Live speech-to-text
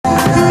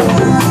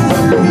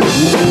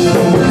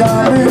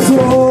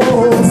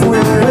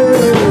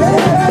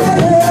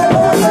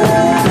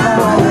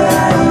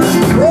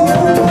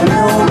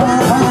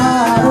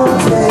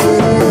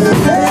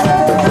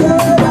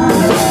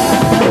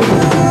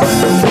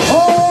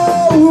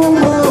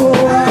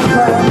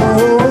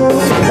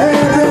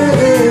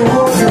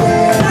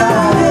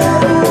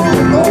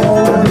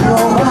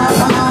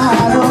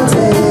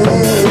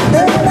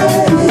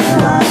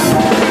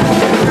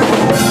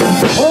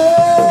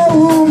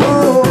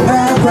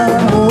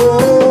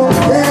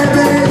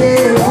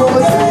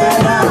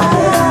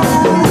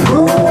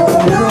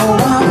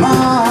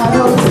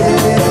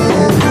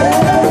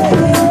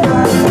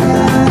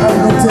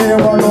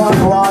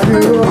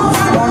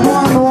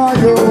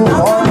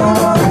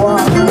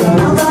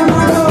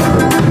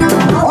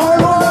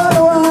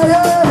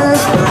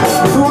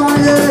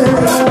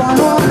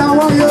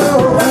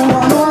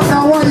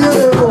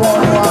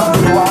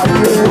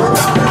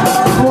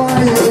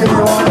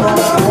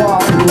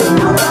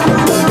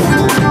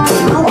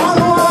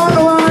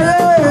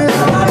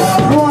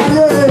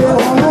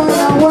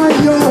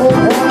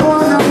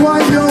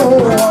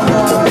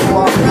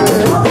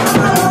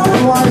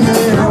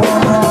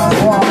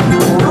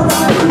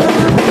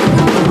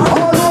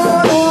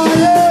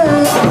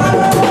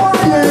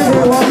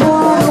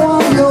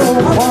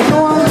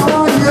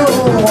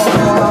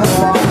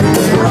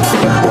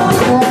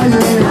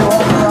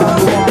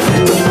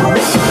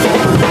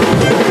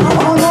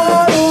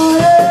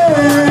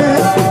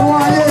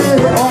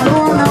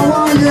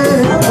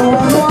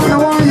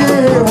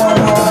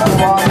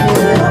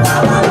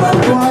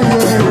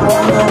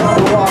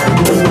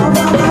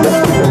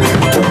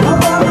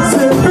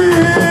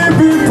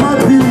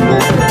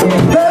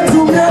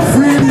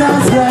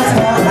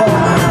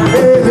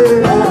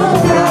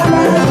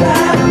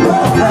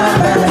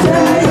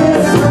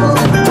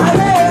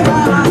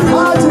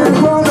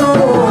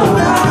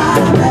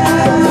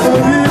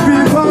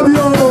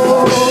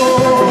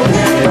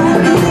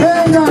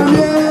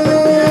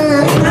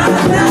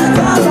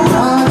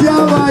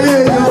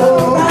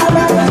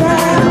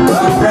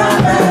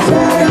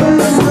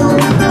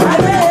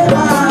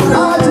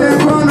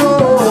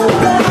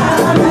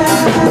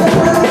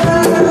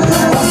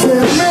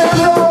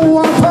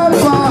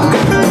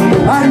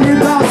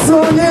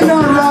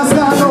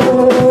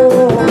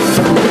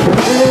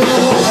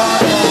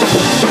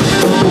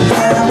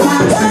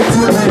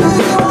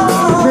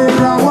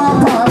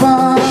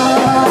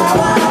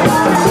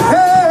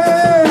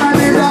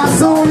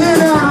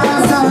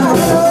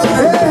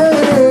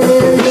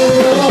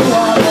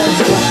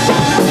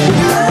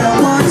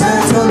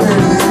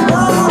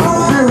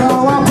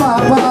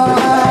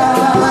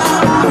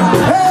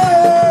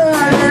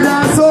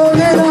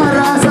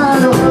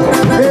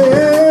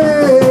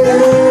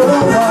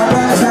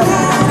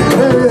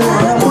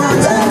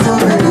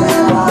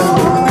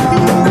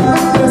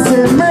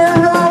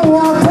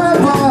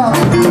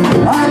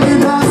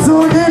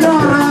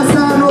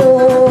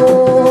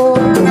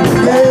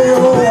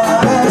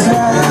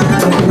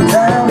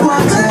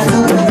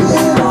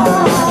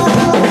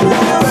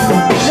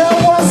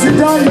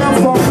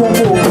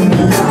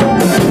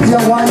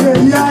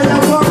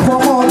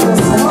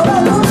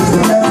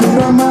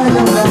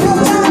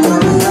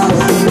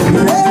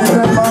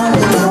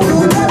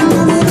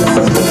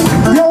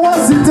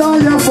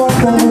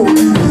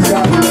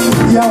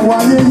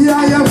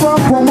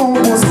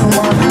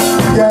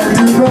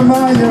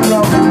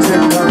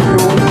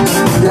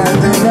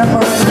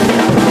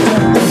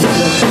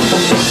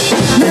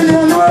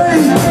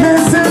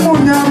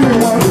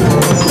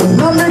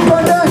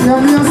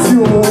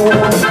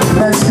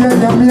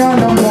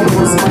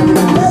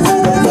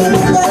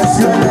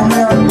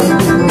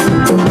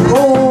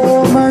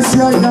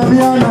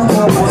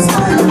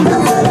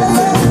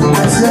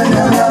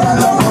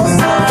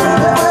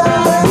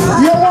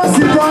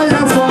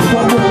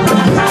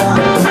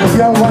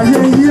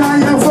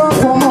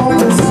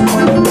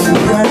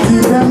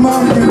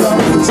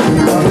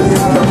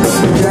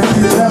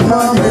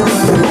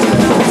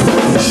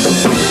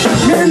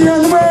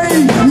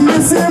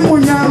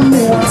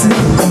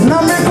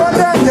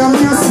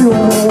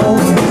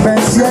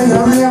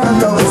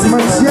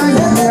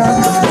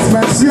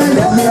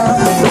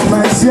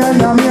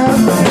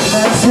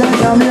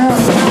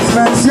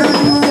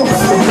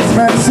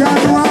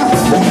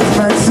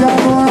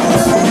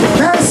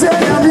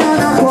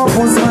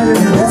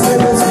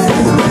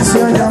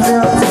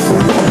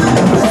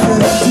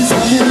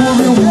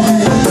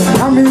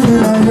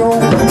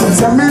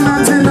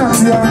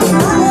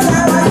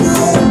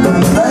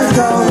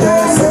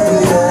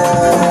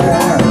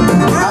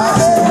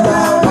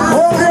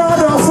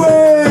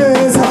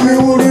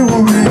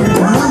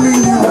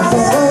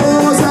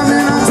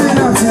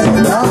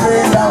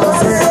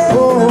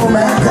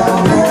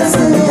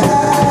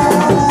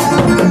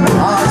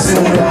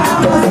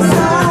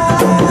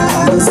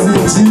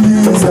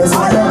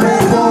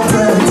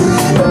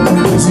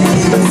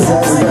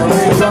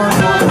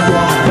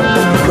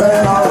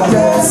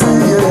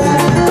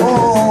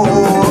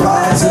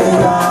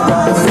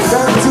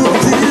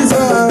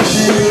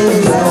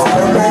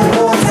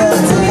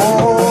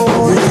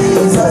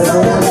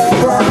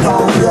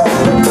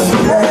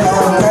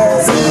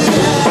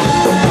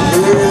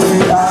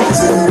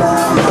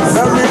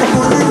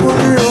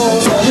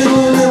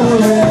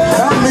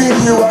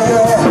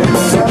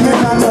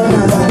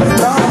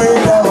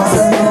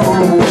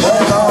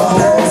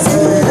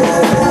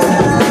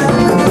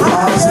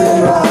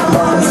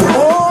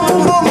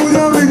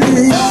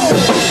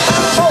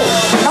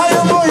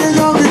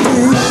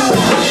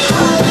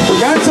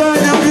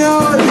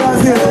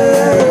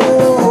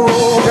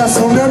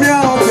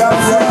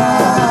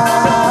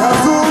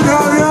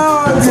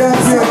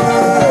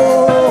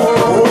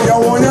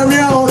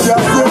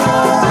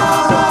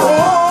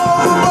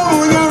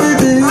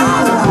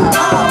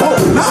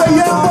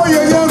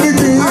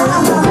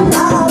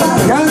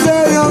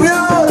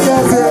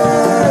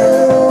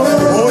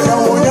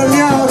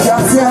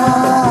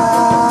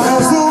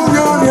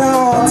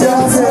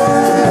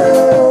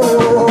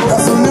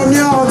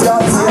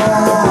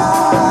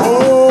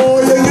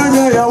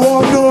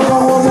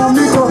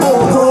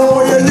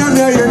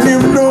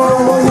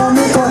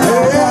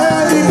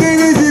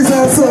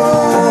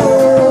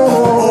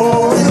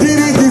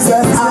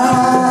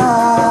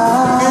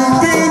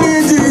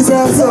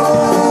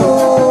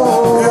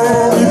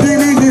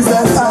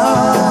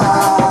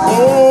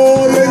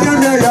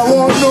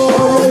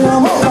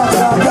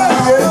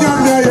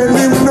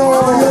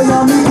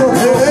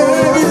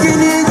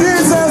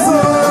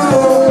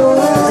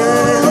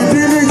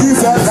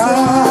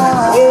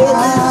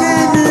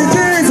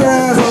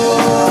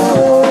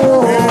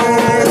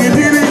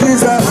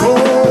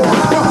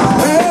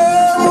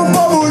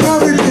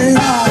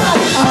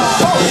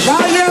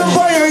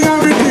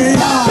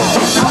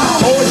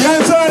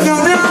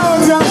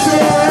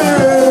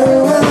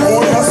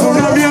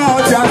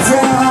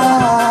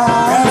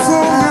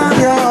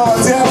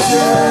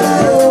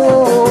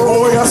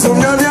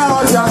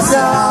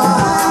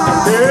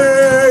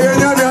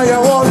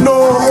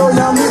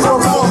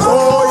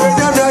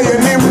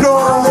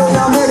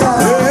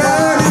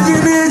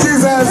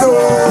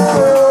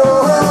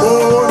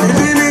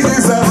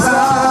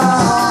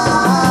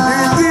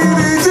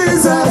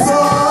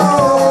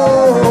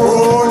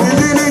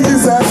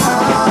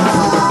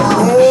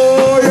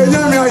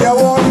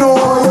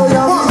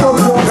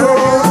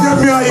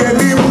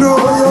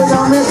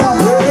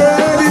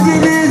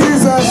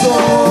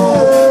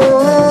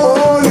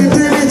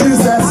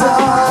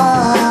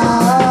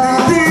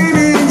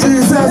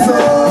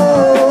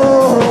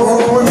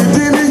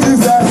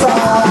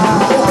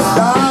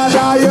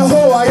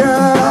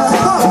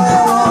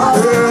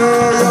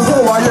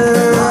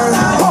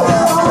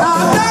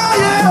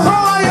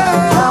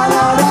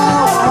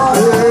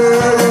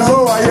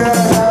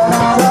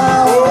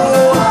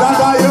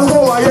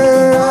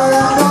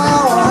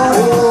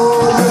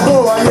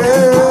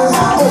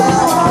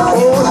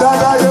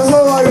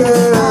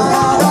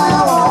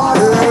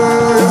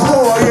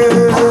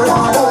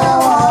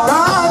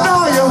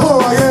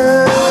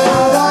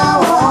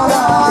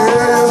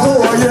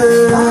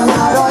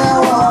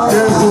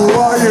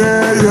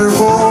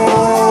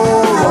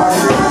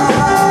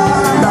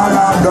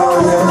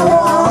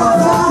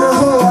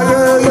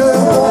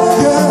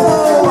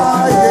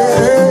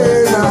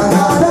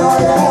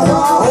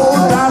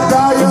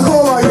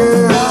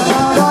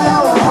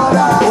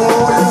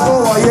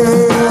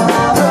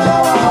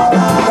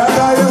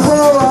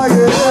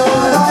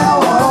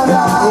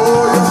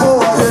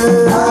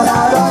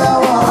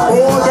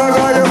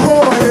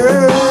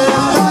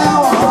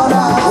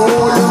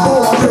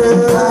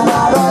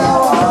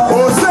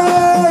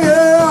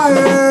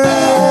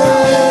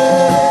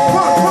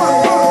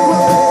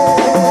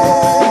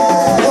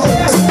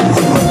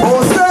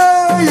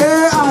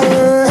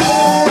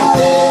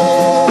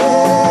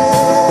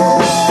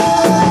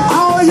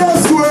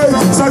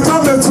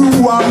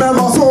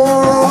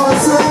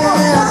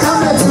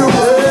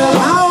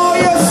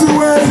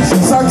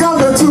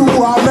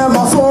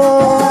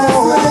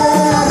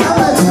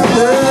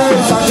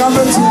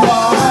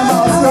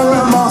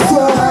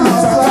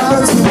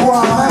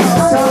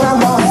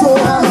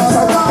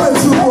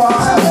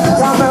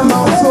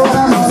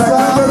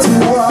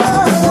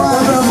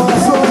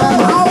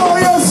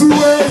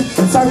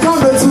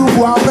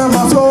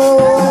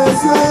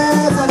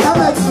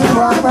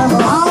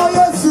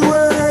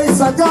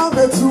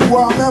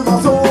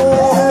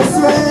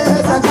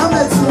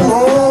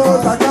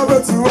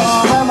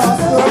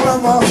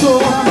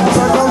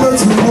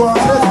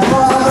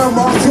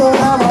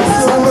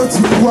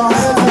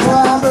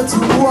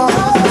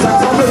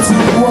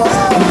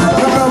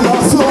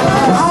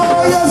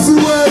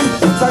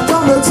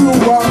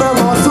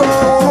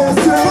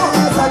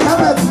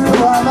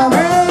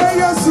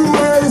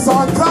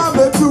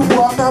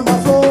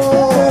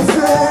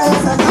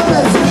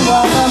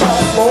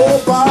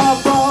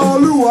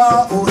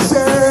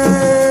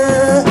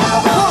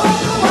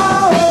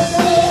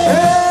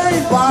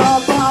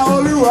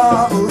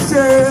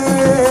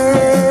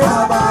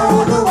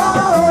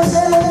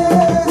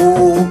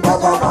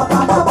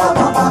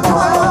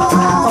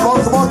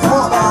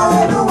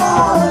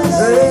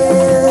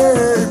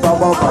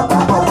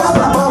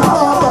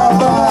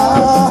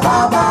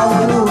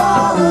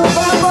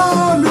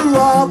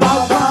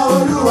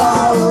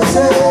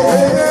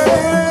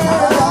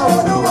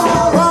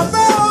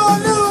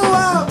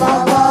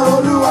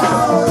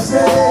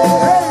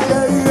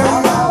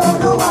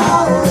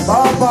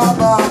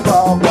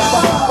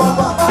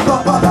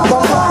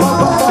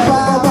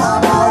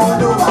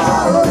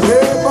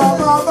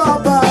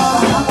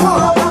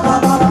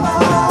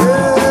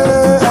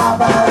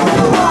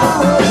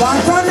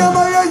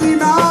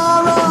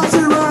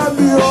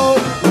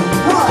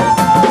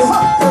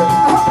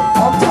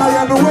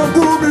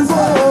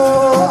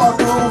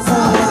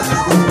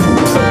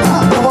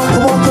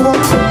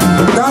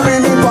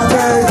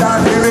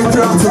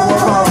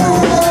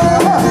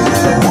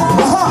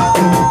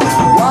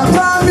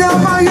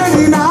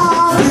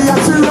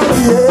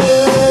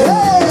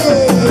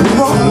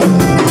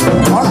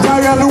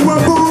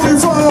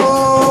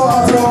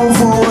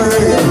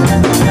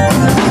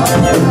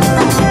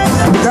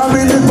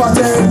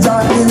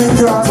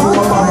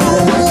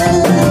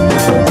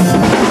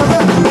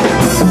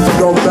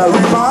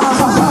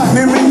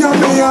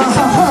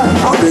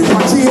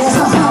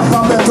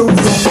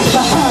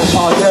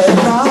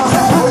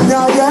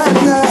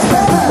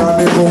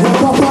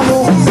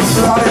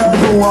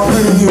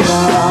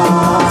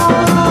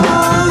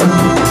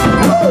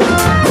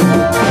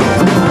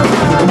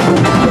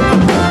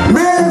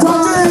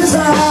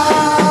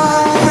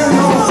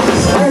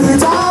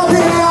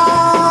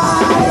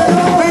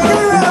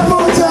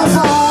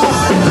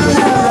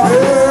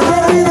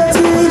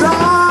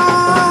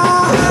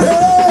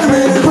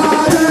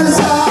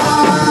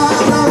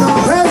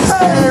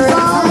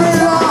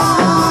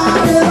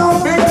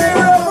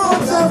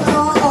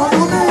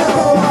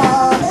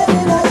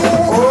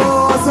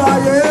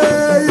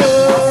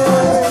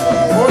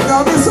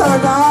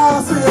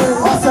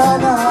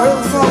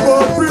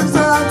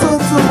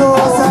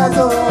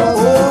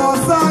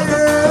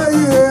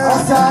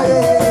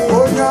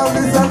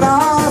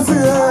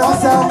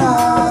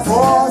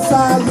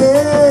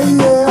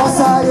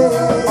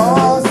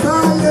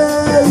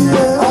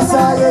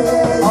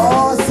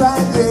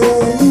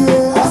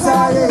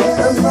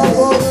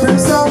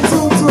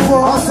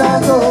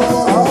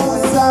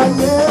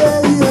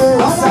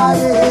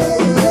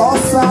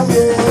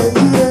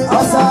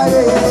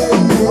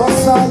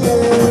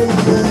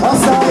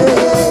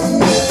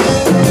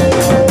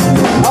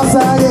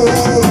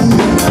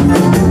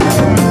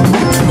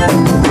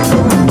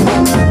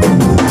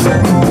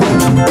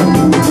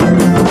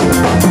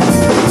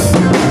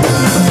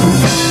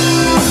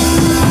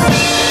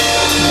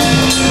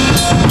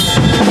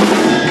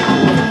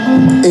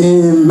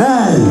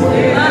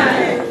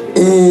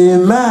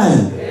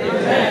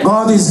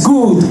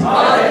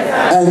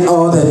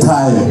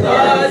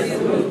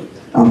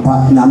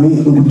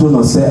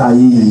No say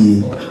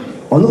ayi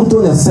onu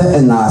to ne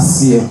se na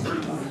ase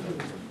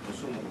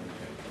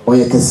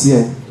oye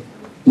kese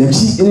na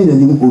chi eni na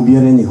nim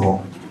obiara ni ho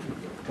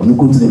onu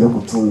ko to ne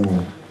bekoto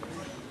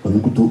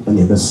onu ko to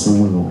ne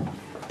besom no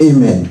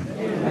amen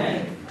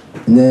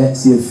ne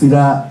si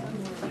efira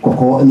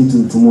kokko ani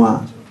tuntum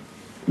a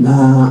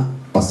na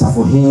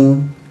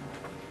Osafohene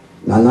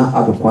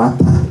Addo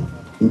Kwaata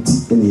nti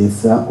eni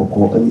efira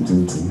kokko ani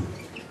tuntum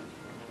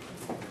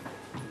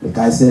me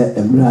kai se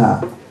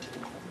emra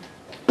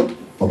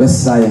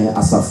Obesaye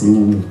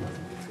Asafohene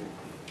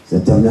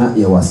Setemna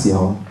ye wase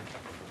ho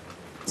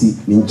ti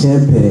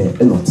minchempe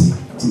enoti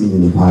ti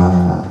minini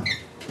pa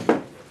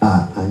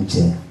a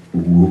anche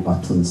uwu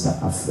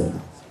atunsa afre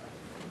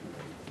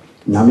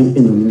nyame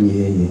enumi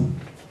yeye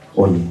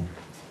oye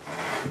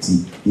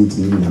ti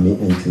yiti nyame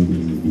entwendi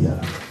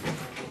biara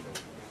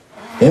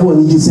ewo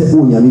ni jise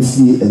o nyame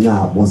fie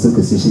ena bonse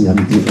kwesehye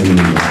nyame di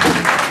enumi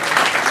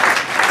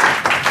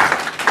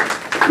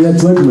ya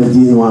tuwa madi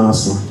no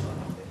aso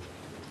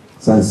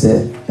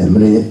sanse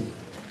emre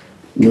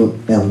no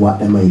enwa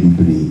ema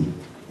ibire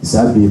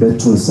isabe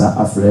betunsa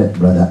afre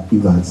brother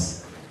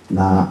Evans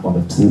na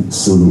obetu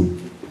solo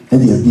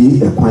edi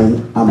abi ekwan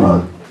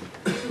ama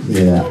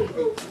ya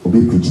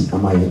obi preach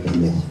ama ye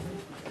ene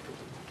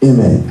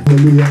amen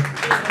hallelujah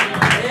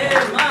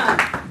amen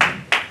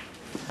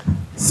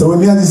so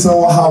we need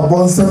so how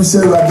bon some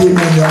share again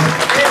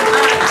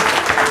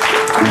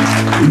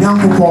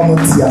nyango ko mo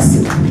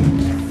tiase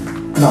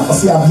na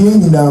osi abie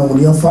nyina mo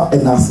yefa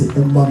enase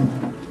emma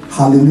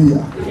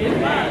hallelujah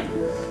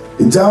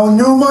Jaw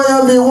nyuma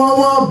ya mi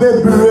wawa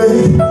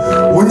bebre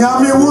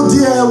Unyami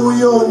wudie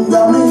uyo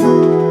nyami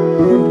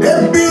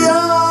Ebia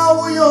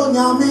uyo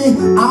nyami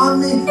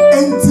Ami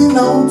enti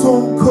na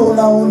untonko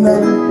na une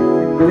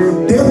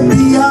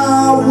Ebia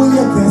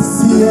uye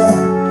kesie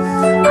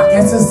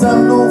Akese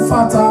sendo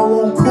fata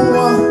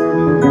wonkuwa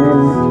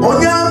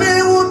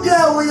Unyami wudie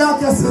uya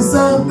kese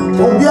sem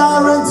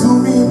Obiare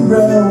tumi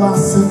mbre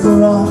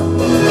wasikura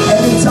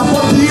Eni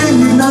chapoti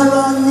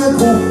ninara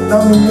nyeko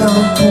Na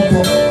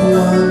minyankupo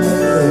kuwane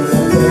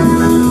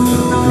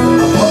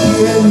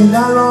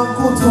Nara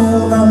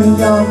kutu na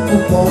minyanku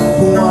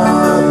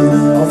pokuani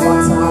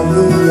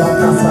Ofataye ya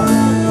kasa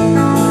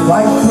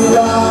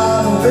Waikula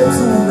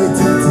betu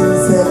metiti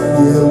se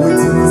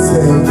Weti se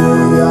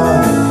ya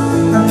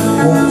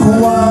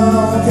Okuwa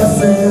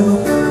kesenu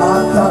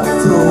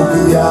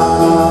Akatobia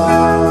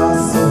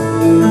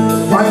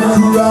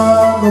Waikula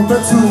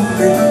betu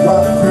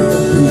metiti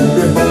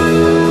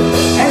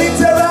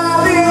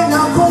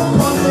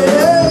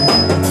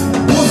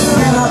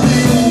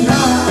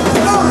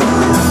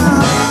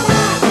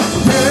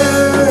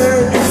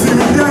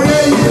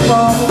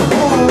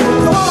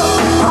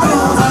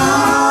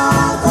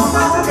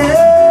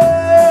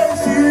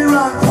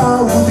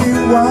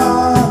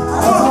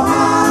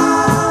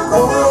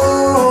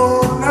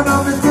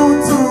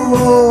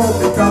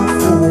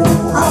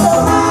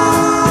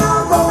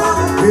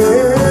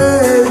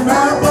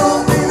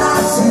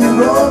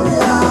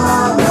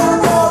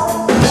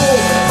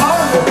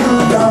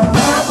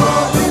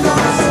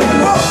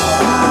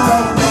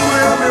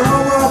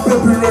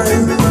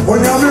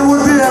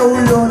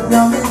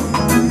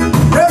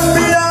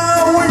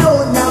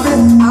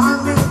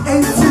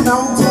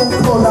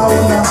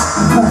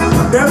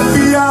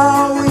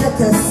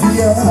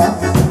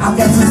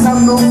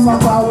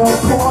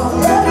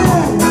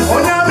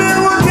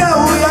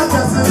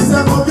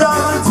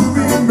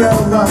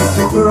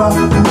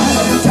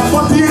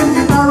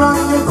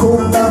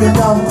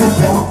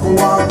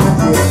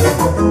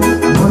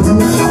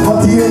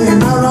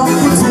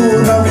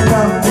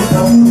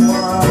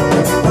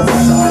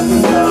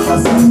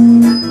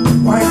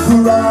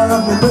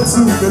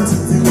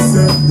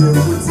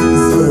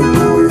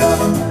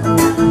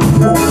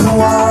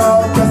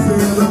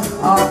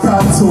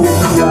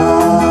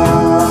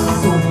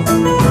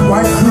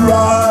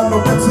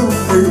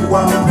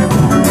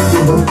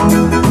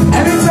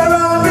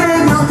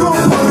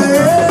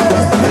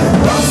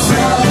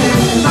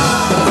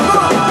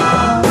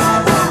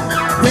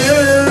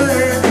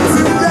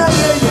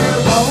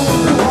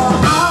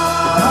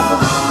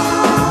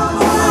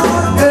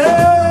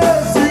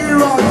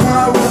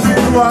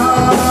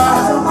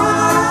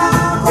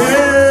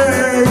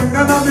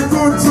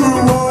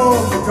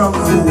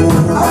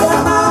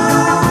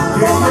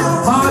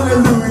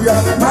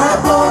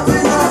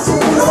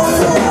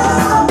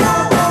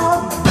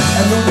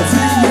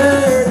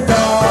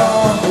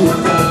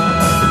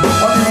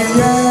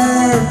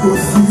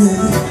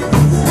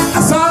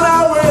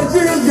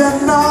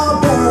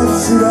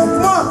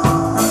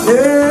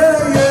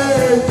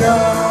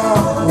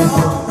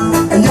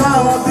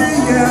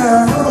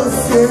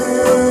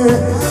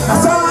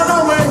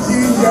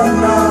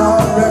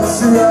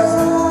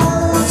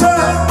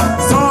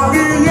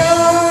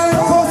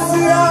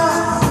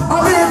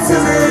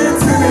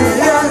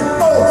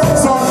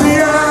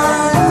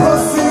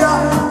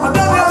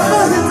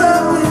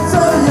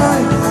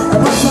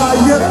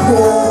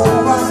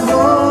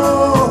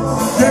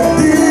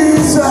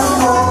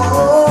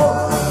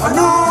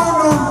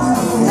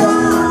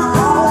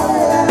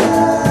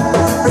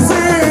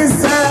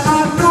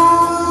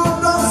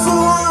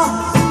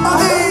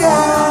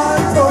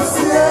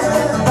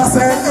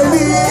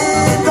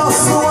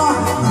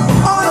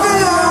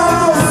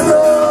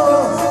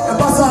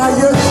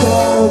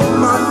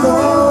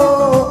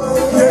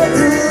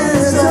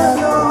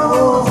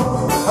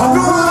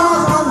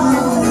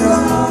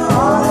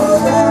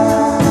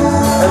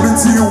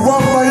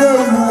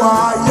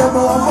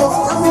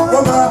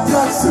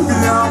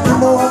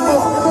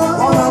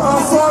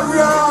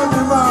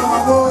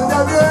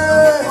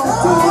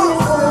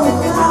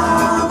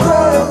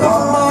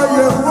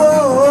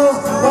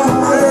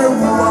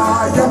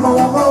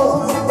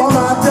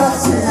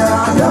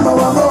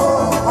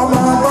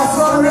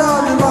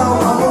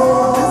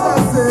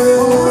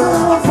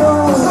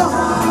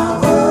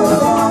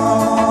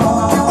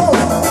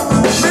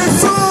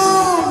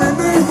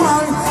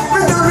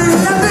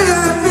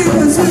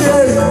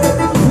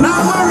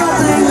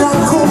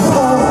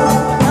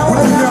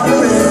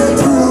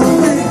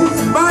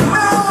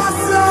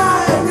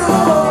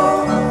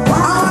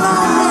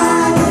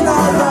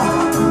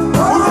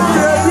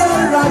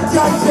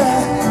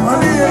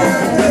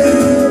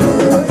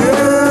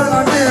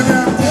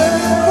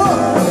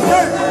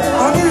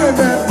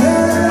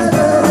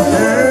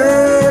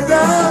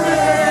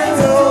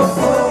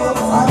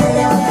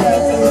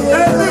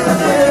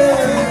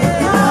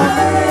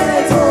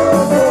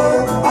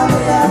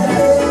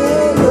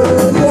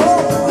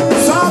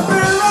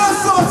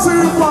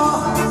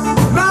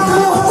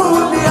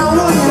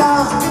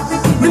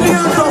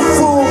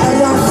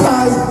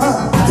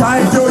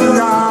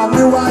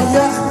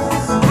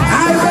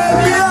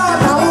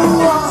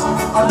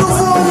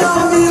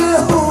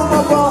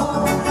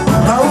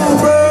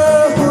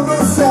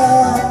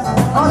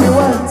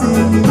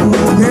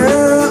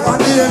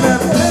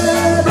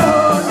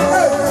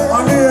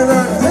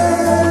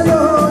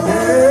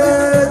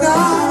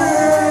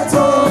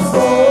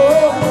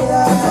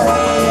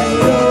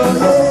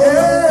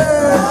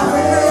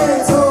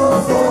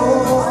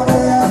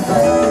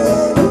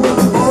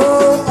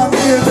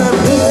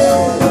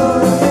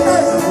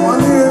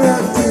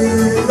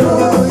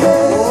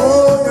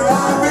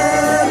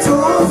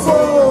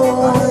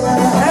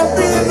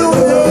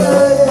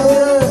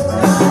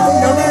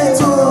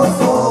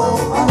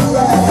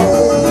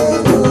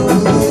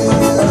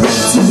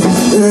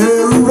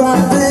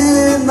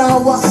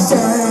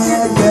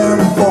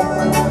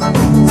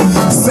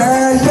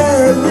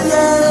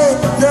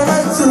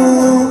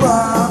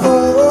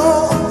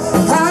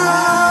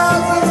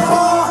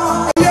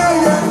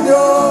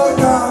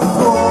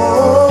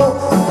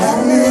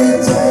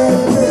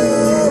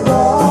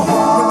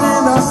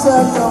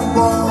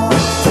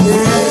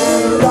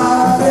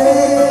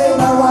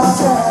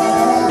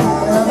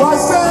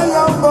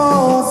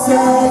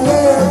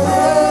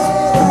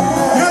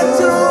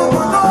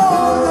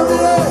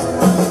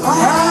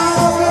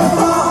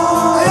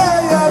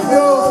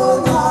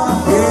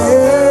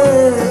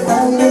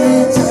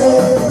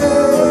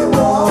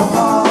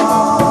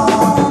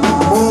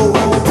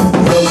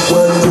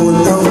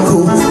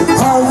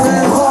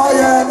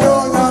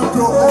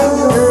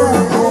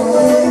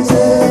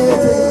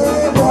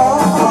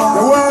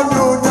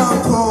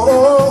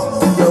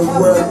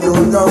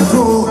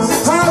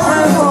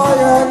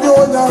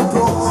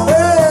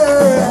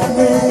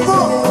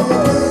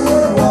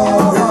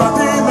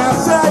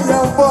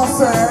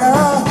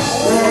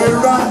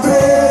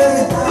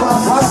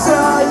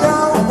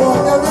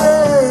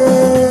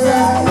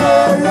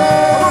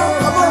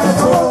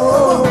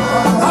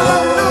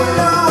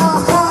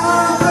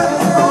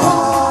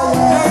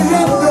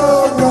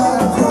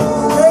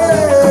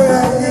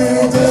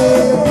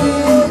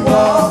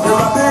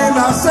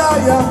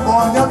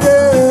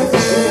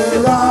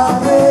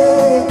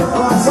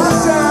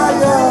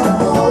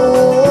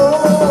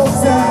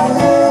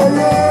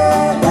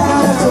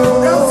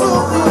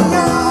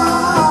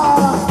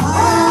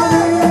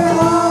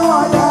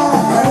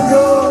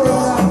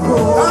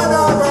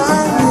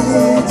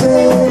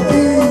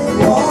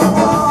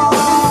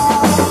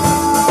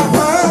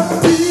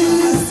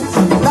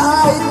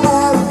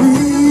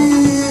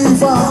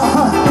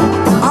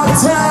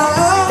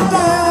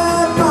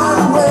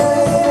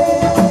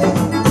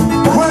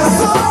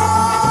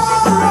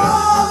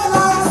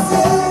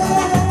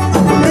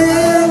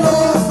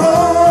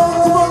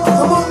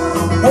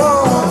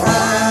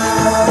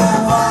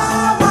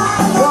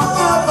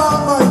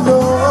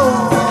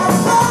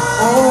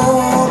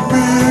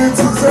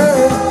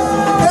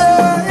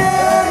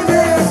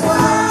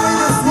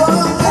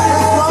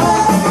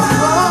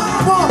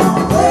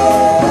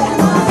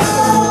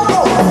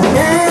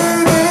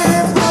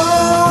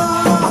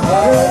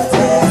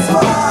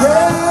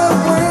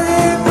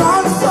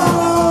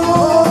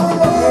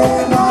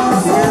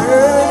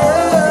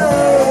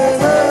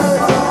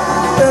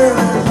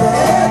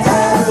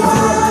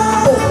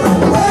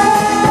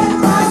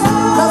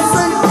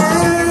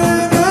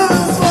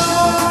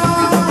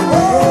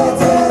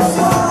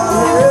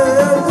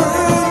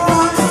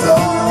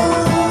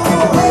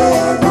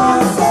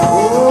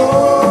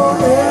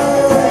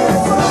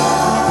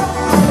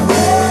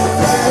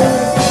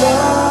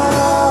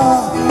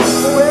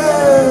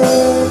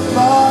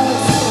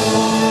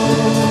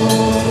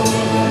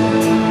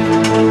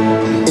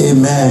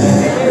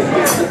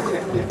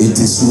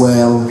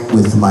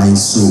my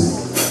soul.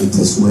 It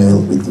is well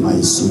with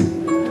my soul.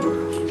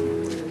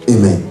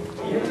 Amen.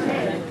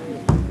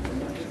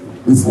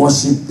 We've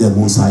worshipped the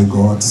Most High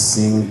God,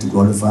 sing to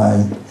glorify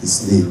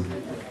His name.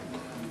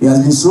 He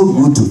has been so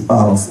good to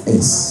all of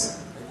us.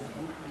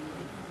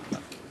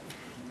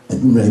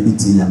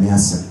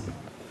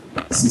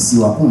 Sisi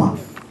wakuma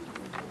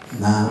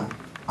na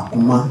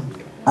akuma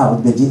a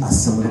obedi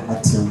asem no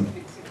atem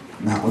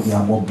na odi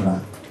abobra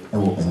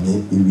ewo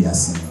ene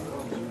ewiase.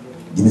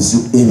 Give me so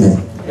amen.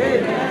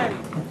 Amen.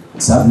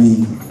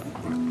 Sabi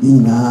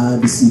ina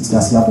bisi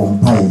tiasi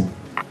abompai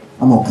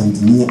ama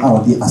okantini a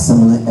odi asem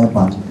no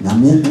eba na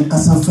me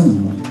nkasa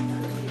fani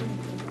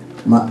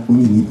ma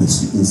uni ni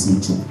pesu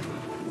esinche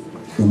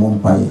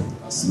emompai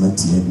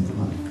simati ebi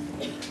kuma.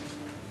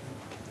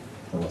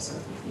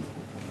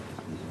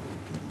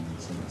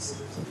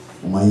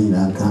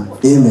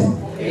 Amen. Amen.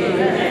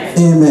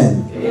 Amen.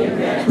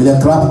 With a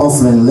clap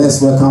offering,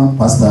 let's welcome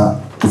Pastor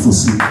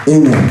Ufusu.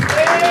 Amen.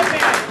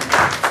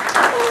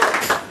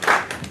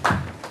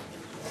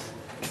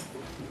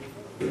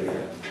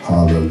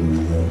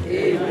 Hallelujah.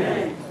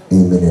 Amen.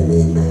 Amen and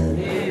amen.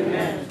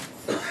 Amen.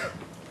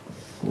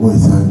 We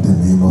thank the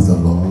name of the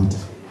Lord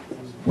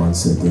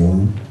once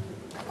again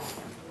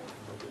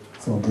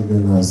for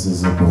giving us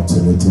this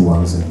opportunity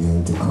once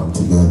again to come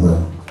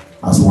together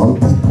as one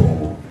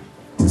people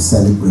to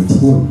celebrate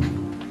Him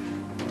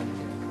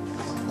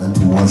and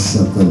to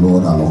worship the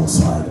Lord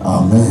alongside.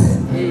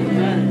 Amen.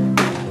 Amen.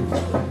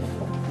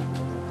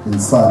 In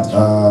fact,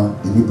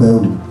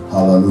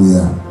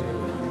 hallelujah.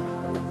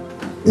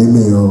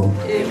 Amen.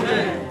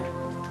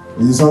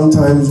 Amen.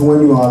 Sometimes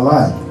when you are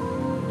alive,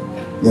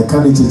 you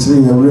can't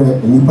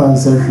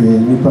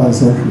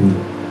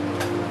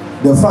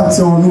the fact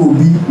that you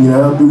be,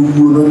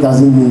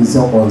 doesn't mean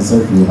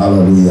self-uncertainty.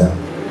 Hallelujah.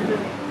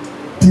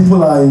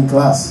 People are in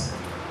class.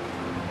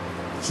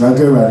 In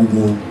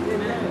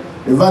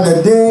fact,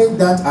 the day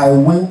that I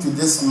went to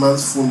this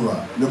man's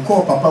funeral, the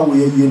call Papa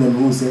we hear and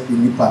who said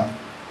in the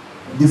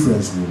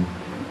difference room.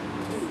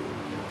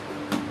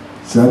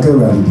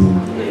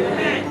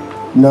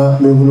 Now,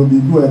 we will be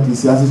good at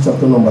Ecclesiastes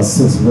chapter number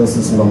 6,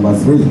 verses number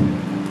 3.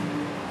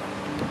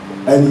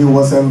 And he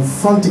was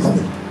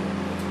emphatically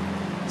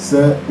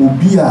say,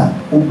 Ubia,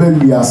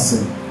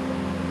 Ubeliase,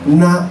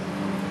 na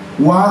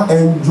wa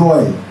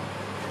enjoy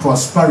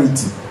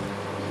prosperity,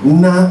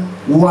 na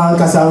one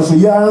casanso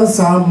yan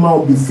sama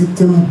will be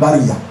fitting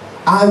barrier.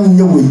 And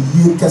you will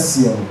ye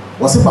cassian.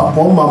 Was it a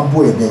bomb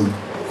boy day?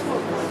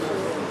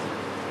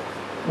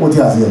 What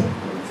you have here?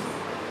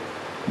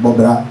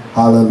 Bobra,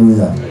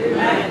 hallelujah.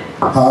 Amen.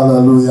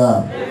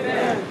 Hallelujah.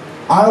 Amen.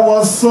 I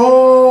was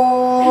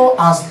so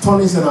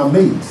astonished and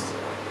amazed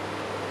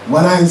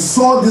when I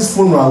saw this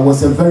funeral.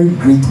 Was a very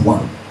great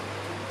one.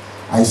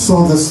 I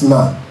saw this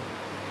man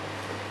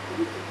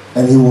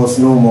and he was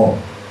no more.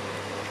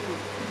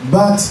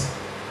 But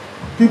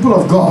people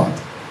of God,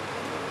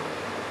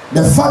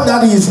 the fact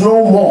that he is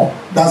no more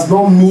does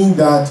not mean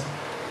that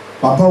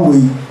Papa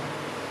will.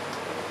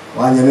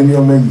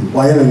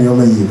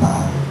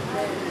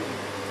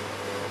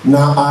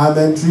 Now I have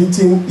been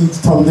treating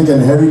each Tom, Dick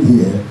and Harry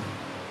here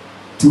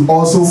to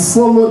also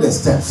follow the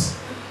steps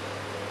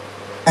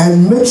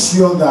and make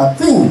sure that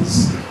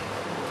things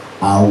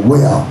are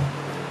well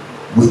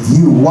with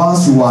you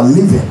whilst you are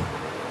living,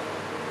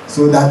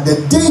 so that the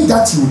day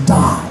that you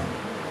die,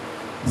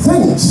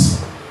 things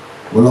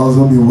will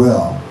also be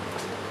well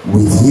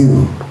with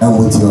you and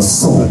with your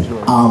soul.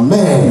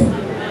 Amen.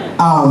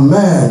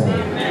 Amen.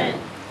 Amen.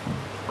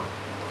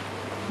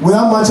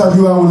 Without much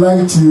ado, I would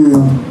like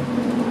to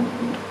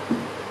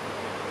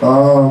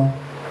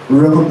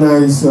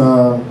recognize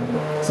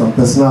some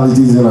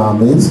personalities in our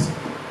midst.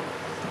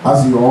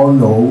 As you all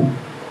know,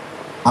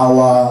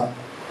 our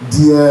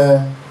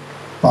dear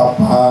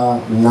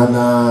Papa,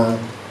 Nana,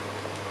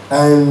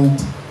 and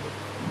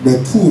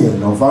the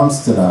King of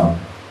Amsterdam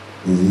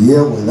is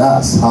here with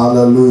us.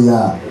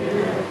 Hallelujah.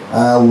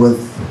 With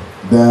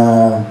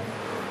the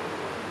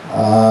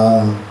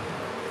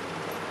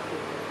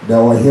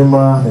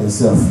Wahima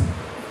himself,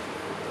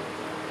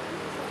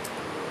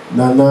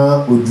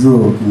 Nana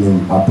Udro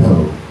Nim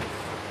Apel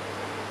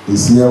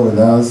is here with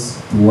us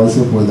to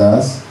worship with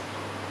us,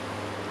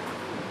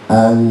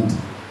 and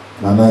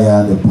Nana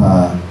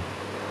Yadepa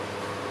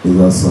is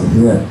also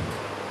here.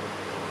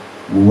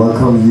 We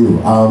welcome you.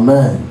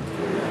 Amen.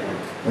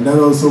 And then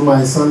also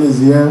my son is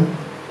here.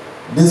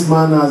 This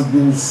man has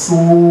been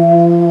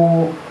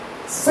so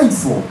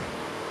faithful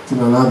to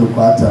Nana Addo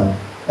Kwaata.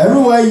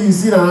 Everywhere you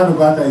see Nana Addo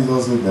Kwaata is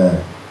also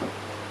there.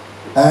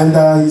 And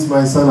he's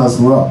my son as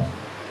well.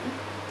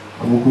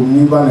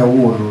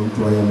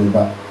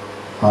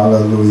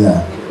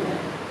 Hallelujah.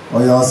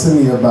 Or you're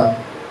singing about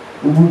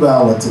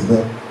Ububa or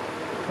Tibet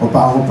or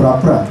Paho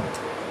Prapra.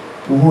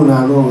 Who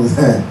now is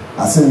there?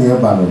 I sing here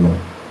about it.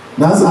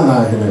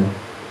 Nazana,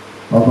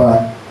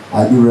 Papa,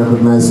 I do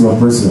recognize your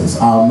presence.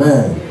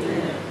 Amen.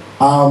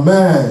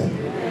 Amen.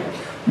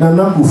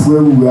 Nana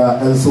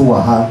Kufuwa and so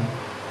waha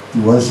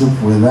to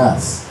worship with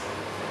us.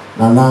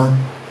 Nana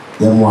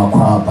Yemwa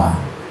Kwaba.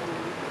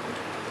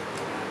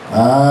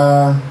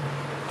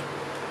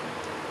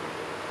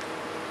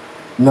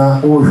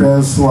 na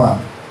ohwe so a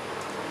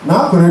na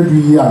akora du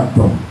yi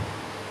adom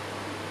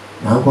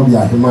na anko bi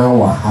ahema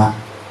wa ha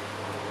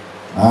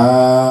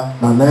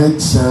na na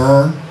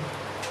cha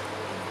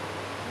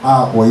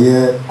a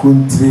oye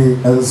country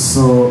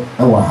enso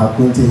e wa ha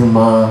krontihene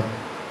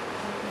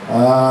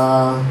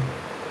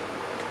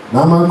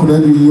na man akora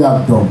du yi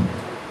adom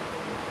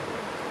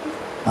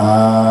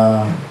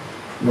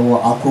no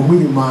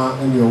akomunima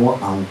and your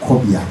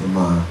ankobia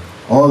hema.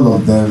 All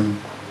of them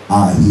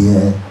are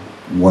here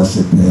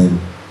worshiping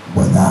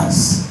with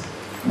us.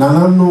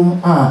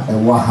 Nananum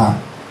ewaha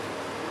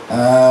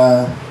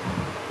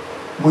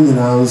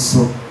munyina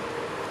also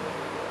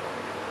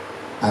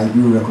I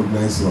do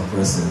recognize your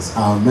presence.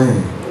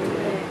 Amen.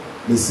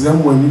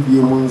 Mesrem wani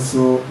bie mo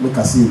nso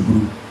mekase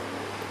eburu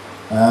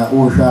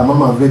o hwa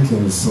mama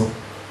Vicky so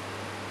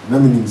na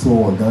minim so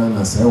wo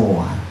Ghana se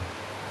wo ha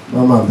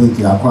mama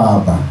Vicky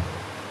Akuapem.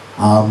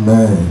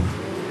 Amen.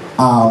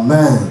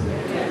 Amen.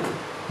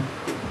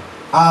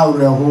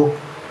 Awreho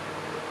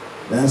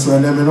so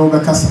na me no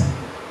bekasa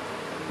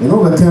me no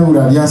beka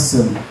urade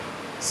asem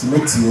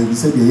simetie bi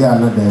se de ya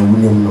na da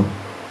wunim no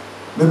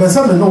me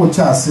besa me no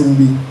cha asem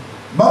bi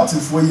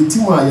baptist for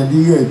yitim a ye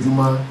de ye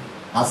adwuma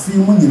afi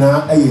mu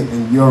nyina eye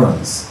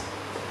endurance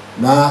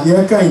na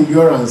ye ka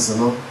endurance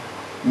no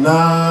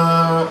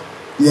na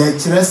ye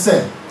kire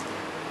se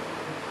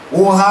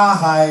o ha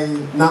hai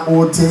na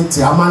o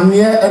tete amane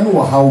ene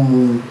wo haw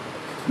mu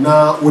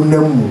na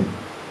wonam mu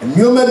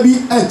nneoma bi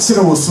e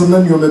kire wo so na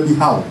nneoma bi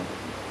haw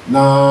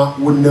na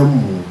wonam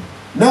mu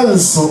na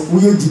nso wo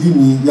ye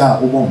gidini ya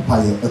wo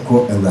bompaye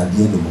ekro awrade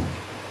anim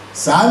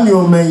saa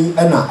nneoma yi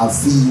na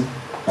afi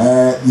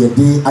ye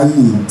de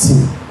ayinti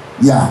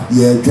ya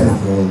ye dwena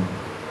ho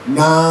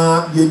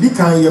na ye di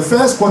kan ye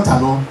first quarter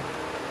no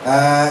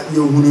ye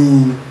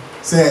hunu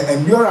say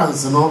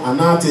endurance no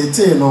ana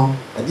tete no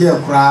e de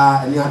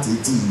ekra ani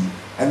atete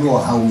ene o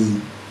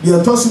hawi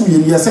de to so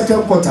ye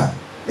second quarter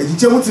e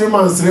giche mu 3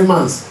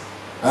 months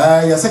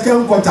your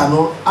second quarter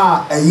no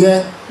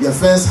eye your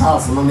first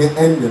half no ne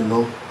end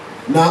no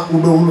na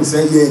ubehunu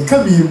say ye ka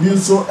bi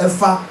nso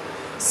efa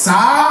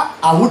saa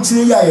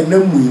ahokyire ya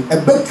enamu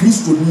ebe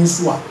Kristo ni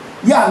so a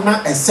ya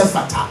na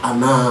esefata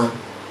ana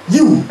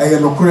you eye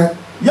nokore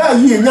ya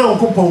yi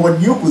enyankopon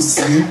wode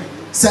ekosie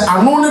se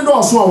ano ne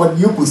dɔɔso a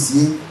wode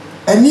ekosie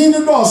ani ne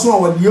dɔɔso a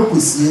wode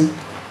ekosie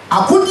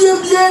akodie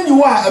bie ni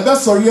wa ebe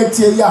sɔre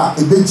atie ya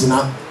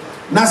ebegyina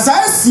na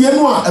saa sie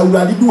no a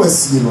awurade do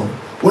asie no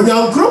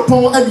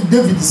onyankopon adi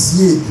David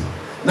sie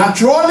na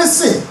tworo ne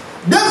se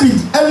David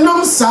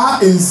enam saa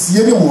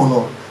ensie ne mo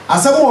no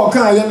asɛm o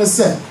kan ye ne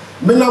se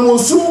menam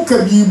osum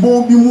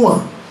kabibo bi mu a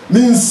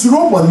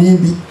mensuro bɔne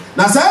bi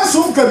na saa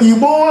osum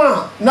kabibo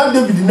a na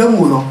David na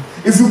mu no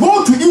if you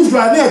go to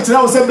Israel na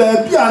etra o se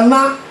ba bia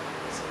na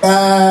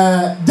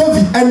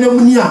David enam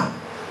ni a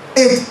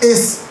it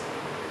is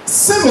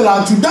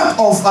similar to that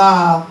of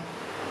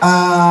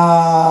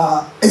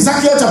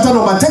Ezekiel chapter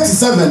number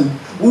 37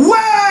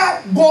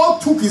 where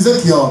God took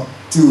Ezekiel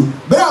to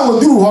bra wo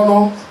duru ho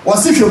no wo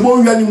se hwebo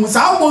nwani mu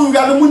saa bo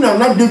nwani mu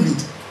na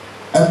David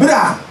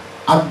ebra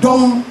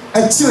adom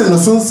ekire no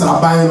so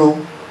nsraban no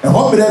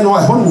eho bere no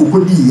eho no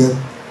kodi ye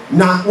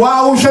na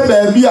wa wo hwe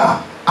ba bia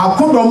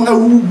akodom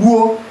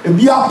awuguo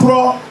ebi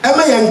apro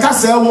eme ye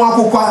nkasa ho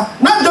akokwa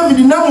na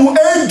David na mu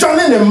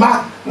edwane ne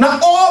ma na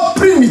all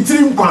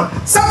primitive nkwa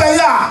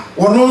sabaya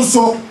wono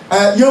nso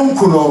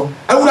yenkuno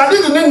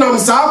awurade de ne nam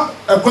saa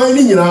ekwan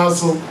ni nyina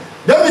so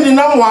David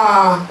nam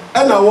wa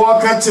na wo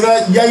ka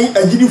kire yen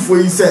agidifo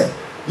yi se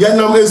ye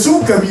nam esu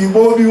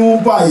kabibo bi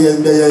hu pa ye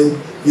ndeye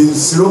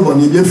insiro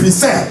boni be free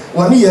se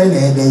woni ye na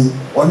eden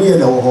woni ye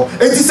na wo ho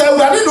enti se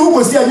awurade de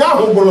ukosi anya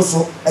ahobolo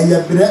so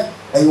eye bere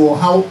eye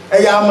haw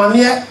eye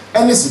amane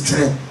ene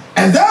sitwere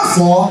and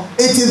therefore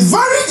it is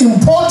very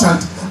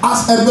important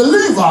as a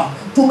believer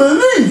to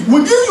believe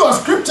within your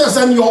scriptures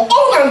and your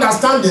own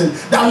understanding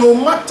that no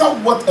matter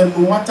what and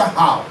no matter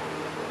how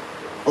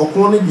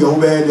okoni de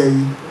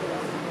obede.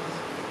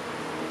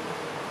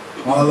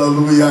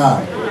 Hallelujah.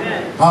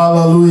 Amen.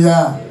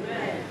 Hallelujah.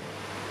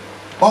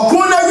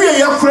 Okuna wie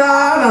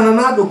yakra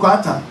na Addo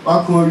Kwaata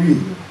akon wie.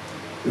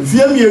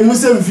 Mfie mienu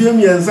se mfie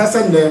miensa se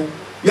ne.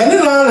 Ye ne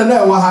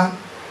na ewa ha.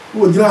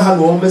 Wo gina ha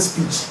no on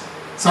speech.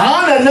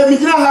 Saa na mi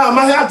gina ha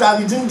ma ha ta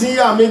bi tintin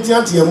ya menti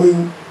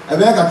atiamu.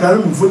 Ebe kakra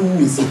no mfo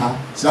ni si ha.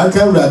 Saa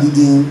ka urade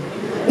din.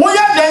 Wo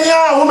ya dan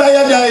ya wo ba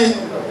ya dan.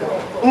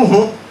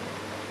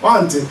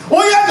 Wante.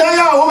 Wo ya dan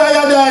ya wo ba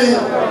ya dan.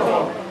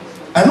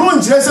 Eno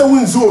nkyere se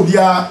wunso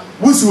obia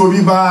wusu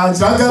obi ba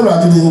nkyaka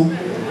urade din.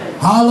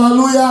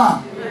 Hallelujah.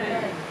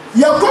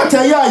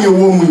 Yakota ya ye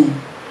wo mu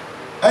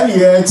ene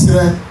ye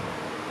kyere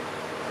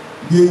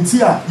ye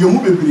ntia ye mu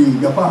bebre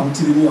ya pa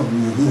ahokyere ni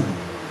ahoye.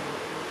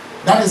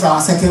 That is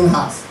our second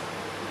half.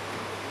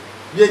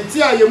 Ye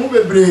ntia ye mu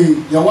bebre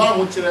ya wa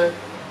ahokyere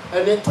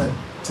ene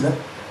kyere.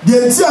 Ye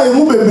ntia ye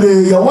mu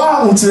bebre ya wa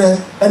ahokyere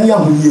ene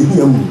ahoye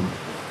hia mu.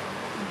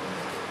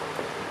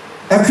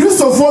 E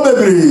Christopher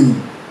bebre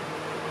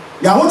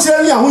ya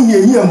ahokyere ni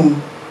ahoye hia mu.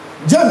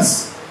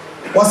 James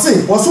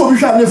wase obi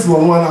hwa na fi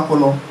won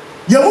anakono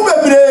ye mu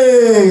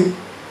bebre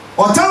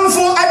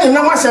Otamfo ade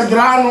na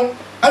mahedra no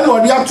ene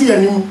ode ato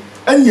yanim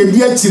ene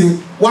yedi akire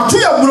wato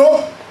ya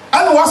buro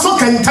ene waso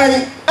kantan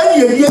ene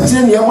yedi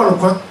akire ne yebo no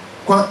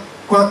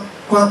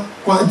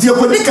kwa die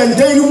kodi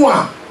kantan ni mu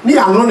a ni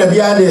ano na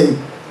bia na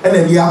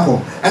ene bia akọ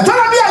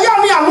etona bia ya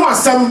ni ano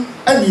asem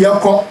ene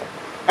yekọ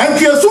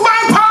enke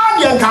suban pa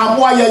de nka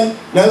aboa yen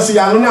na nso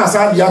ya no na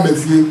asa bia ba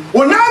fie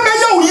wona be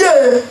ye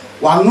uye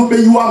wanu be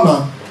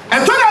yiwama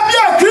etona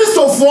bia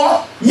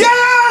Kristofo ya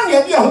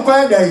na bia ho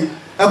kwa dai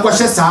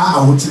ekwohye saa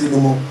ahokyire no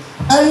mo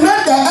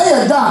enada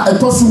eyeda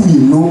etosu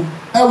mienu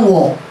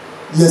ewo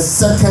ye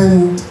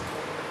second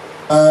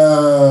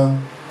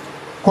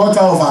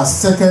quarter of our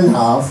second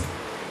half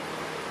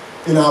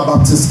in our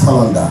Baptist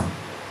calendar.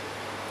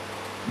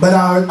 But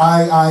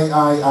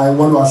I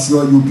want to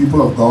assure you,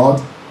 people of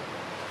God,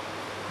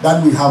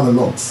 that we have a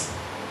lot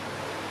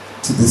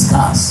to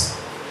discuss.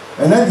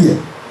 And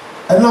then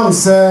I'm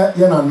saying,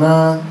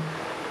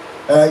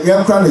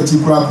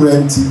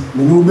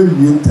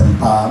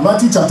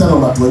 Matthew chapter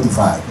number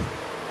 25.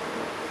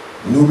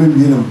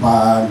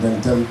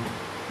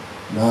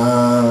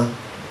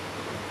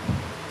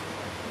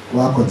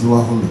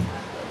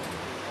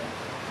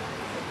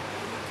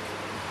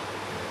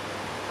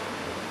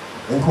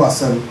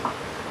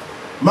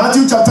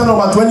 Matthew chapter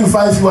number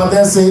 25, you are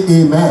there, say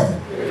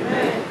amen.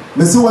 Amen.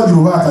 Me see what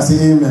you work, I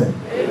say amen.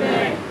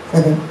 Amen.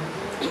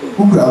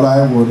 Who grab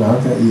I will now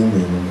can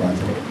amen.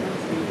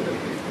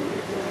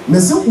 Me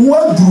see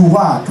what you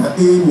work,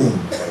 amen.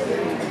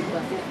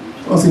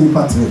 What's in the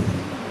pattern?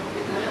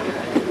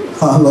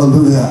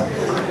 Hallelujah.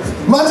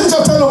 Matthew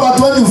chapter number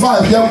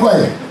 25, you're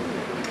quiet.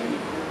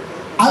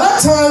 At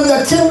that time,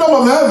 the kingdom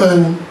of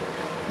heaven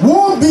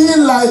will be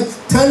like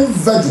 10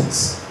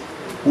 virgins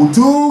who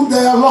took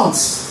their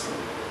lamps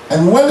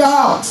and went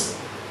out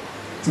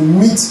to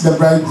meet the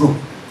bridegroom.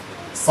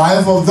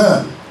 5 of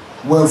them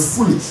were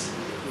foolish,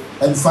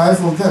 and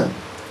 5 of them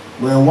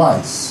were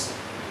wise.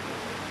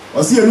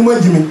 Was he a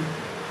Jimmy?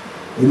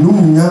 5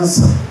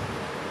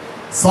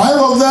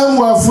 of them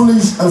were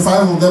foolish, and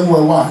 5 of them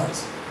were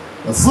wise.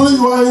 The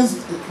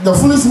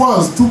foolish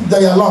ones took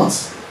their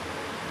lamps,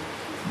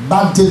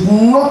 but did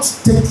not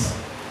take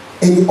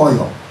any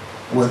oil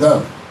with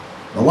them.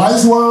 The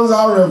wise ones,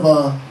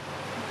 however,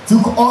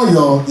 took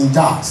oil in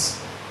jars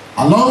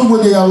along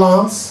with their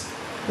lamps.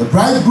 The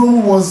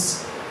bridegroom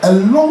was a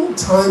long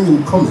time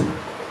in coming,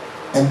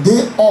 and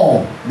they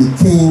all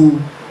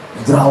became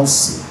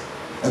drowsy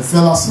and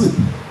fell asleep.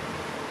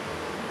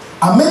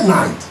 At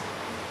midnight,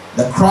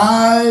 the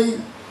cry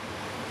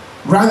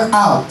rang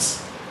out,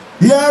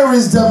 "Here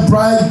is the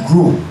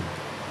bridegroom,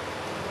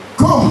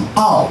 come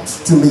out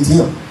to meet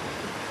him."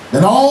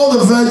 Then all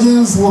the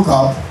virgins woke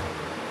up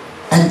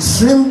and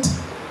trimmed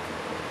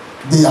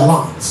their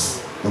lamps.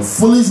 The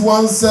foolish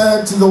one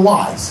said to the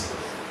wise,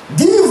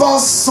 "Give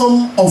us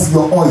some of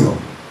your oil.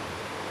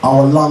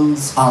 Our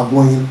lamps are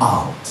going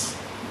out."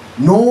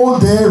 No,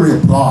 they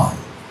replied,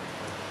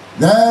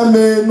 "There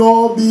may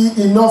not be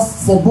enough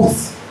for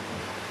both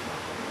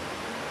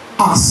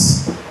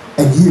us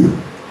and you.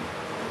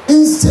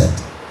 Instead,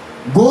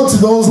 go to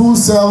those who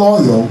sell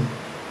oil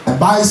and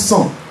buy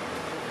some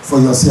for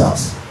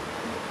yourselves."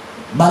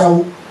 But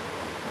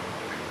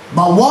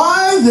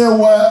while they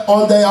were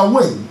on their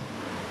way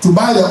to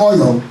buy the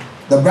oil,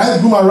 the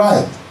bridegroom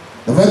arrived.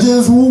 The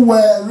virgins who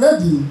were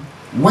ready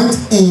went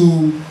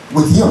in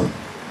with him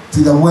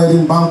to the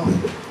wedding banquet,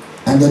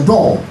 and the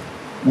door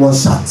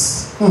was shut.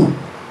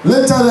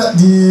 Later,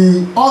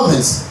 the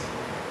others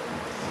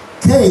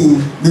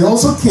came. They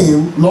also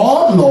came.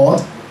 "Lord,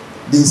 Lord,"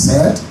 they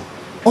said,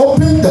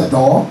 "open the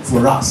door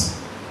for us."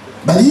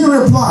 But he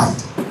replied,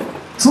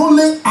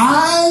 "Truly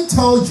I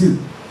tell you,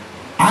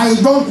 I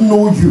don't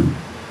know you.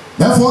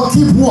 Therefore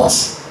keep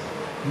watch,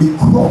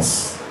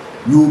 because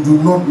you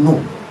do not know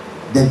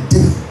the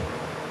day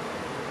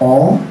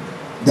or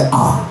the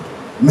hour."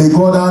 May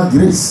God add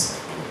grace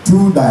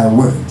to thy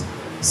word.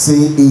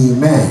 Say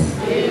amen.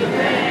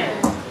 Amen.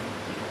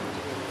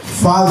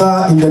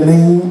 Father, in the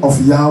name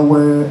of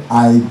Yahweh,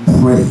 I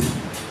pray,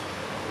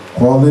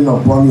 calling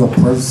upon your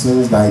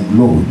presence, thy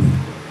glory.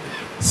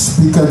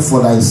 Speak it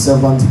for thy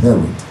servant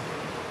Herod.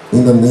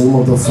 In the name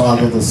of the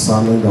Father, the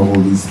Son, and the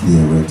Holy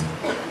Spirit.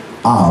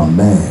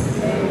 Amen.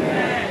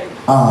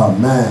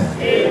 Amen.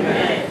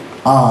 Amen.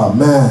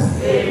 Amen.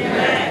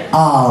 Amen.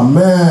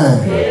 Amen.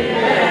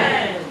 Amen.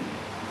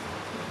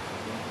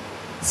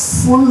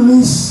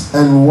 Foolish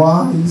and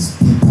wise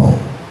people.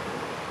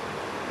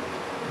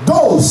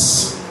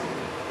 Those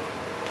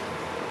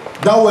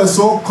that were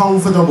so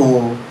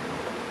comfortable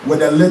with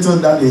the little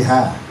that they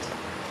had.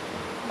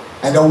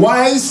 And the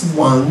wise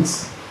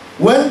ones,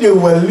 when they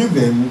were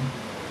living,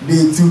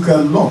 they took a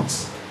lot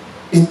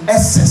in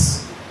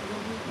excess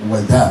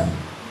with them.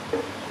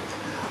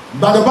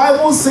 But the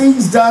Bible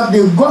says that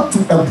they got to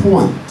a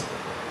point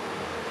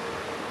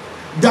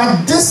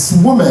that this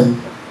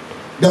woman,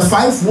 the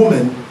 5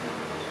 women,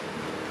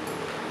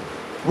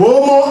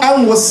 Romo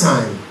and was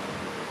sign.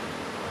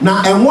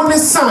 Now, and one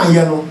is sign,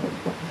 you know,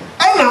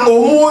 and now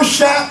Omo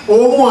share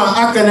Omo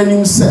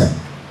Akananim said,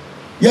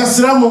 "Yes,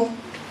 Ramo,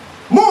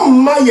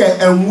 Mumma ye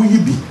and we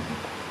be.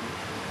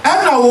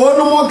 And I want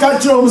no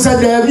catch home said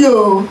there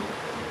you.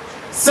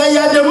 Say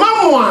ya the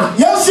mamma,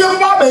 yes, your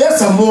mother,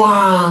 yes, a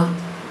moi.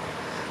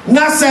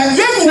 Na say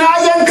yen na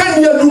yen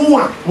kan ya du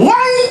a.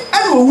 Why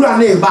and wo wura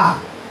na eba.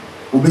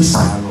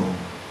 Obesaro.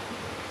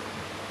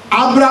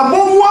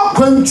 Abrabom wa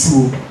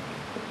kwantuo.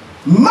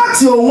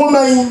 Matthew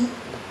woman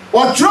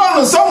or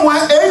throne somewhere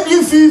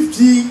AD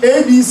 50,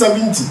 AD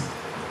 70.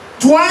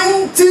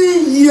 20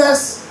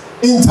 years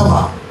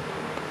interval.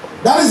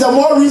 That is the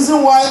more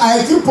reason why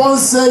I keep on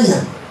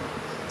saying.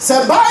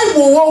 Say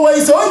Bible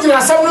always so you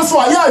assembly so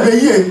aya be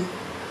ye.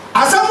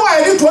 Asamo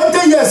I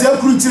 20 years e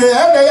kurutire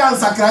e dey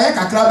ansakra ye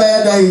kakra be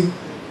dey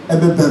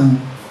ebebam.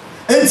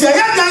 Enti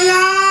aya dan ya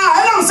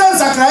I don't say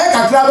sakra ye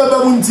kakra be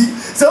nti.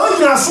 Se o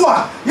nyina so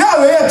a ya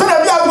we to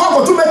na bia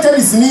go to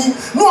methodist ni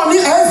no oni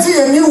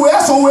NC ni we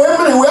so we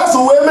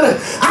mere.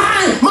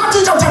 Ai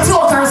Matthew chapter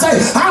 4 can say,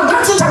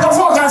 Matthew chapter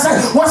 4 can say,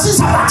 was he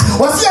Sabbath?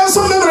 Was he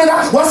also memory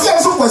that? Was he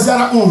also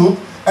kwasiara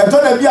e to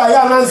na bia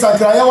ya na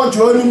sakra ye wo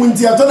tro ni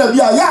nti e to na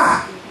bia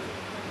ya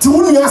ti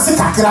wuni ase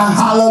kakra.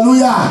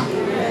 Hallelujah.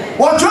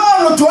 What tro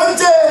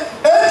 20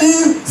 AD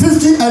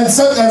 50 and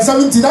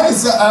 70, that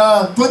is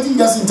 20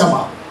 years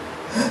interval.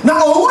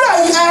 Now,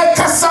 owura yi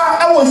kasa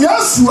ewo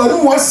Yesu ani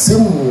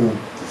wasem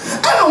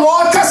ene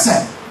wo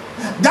kasa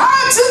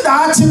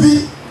daati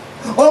bi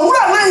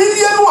owura na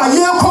hidie no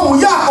aye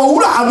kom ya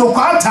owura Addo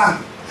Kwaata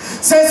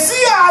sesi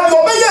a de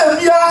obeye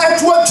bia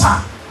eto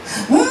atwa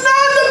na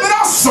de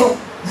braso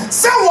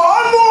se wo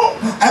no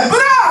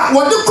ebra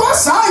wo de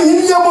kosa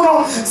hidie mu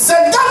no se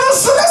dano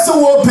so le se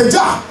wo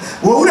peja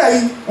owura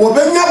yi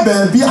obenya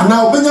baabi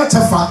ana obenya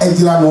tefa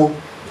agira no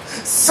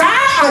sa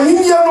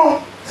ahidie no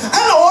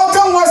ena wo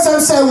kan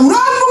wasem se wura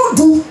no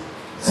du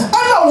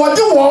ena wo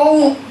de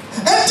won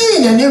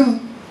edi nyanim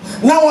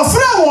na wo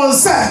fra won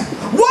se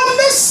wo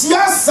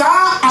mesia sa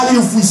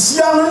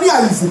ayefusia no ni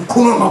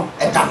ayefukuno no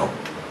eda no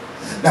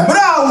na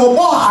bra wo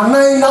bo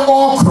anan na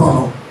okro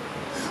no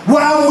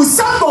wa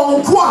musa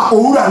bonko a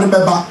owura ne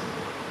beba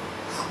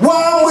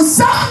wa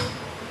musa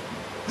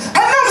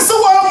enam se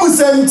wa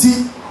musa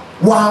nti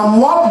wa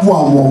moaboa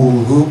wo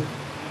ho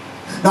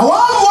na wa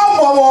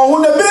moaboa wo ho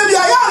na bebi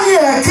aya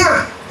ne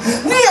ka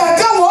ni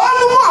eka wo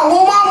anu ma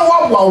wo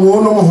moaboa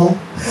wo no ho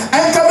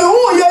enka be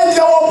hu ye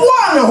dia wo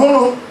boa ne ho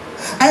no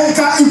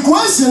enka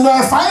equation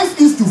na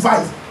 5:5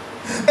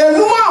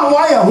 enuma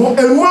amoa ye ho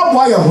enuma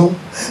aboa ye ho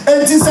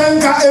enti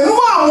senka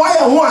enuma amoa ye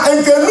ho a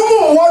enka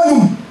enuma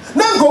wonum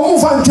na ngomu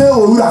fa ntwe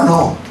owura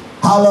no.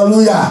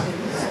 Hallelujah.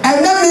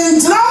 And then me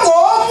ntira wo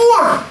mu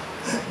a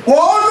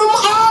wonum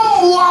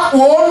amoa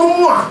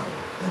wonum a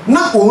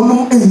na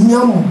wonum ehia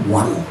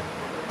mmoa no.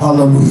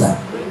 Hallelujah.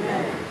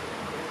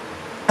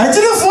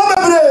 Ajiri fo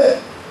bebre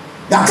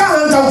ya ka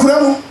hanta nkura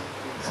mu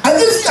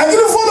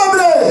ajiri fo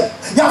bebre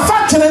ya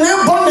fa twene ne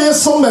bonne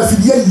so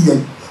mafidie yiye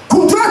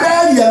kuntura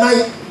da yiye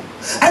nan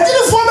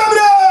ajiri fo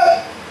bebre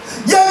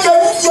ya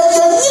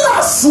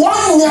nyina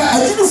soanya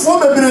ajiri fo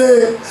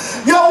bebre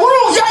ya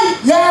wuru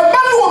ya ba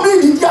no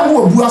obi didi am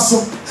obu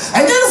aso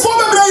ajiri fo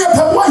bebre ya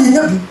pebo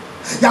yinya bi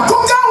ya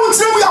koka hu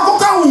tiremu ya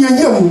koka hu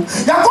yenye mu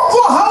ya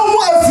kokko ha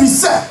mu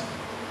afrise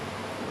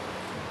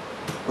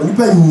oni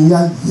pa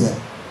nyiya ye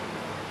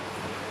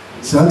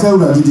Shanka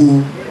ura didi.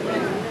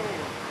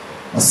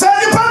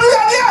 Sani pandu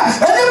ya dia.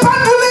 Eni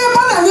pandu ne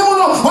pana ni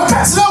mono.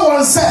 Wakatira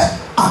wanse.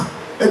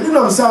 Edu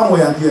na msa mo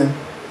ya dia.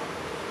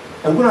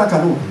 Enguna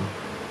kanu.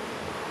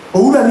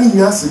 Owura ni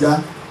nya sida.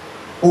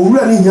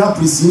 Owura ni nya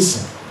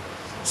appreciation.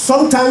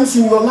 Sometimes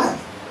in your life,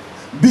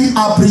 be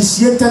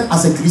appreciated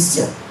as a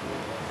Christian.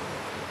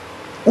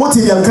 What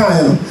is your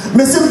kind?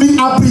 May say be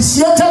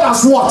appreciated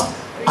as what?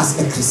 As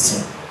a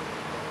Christian.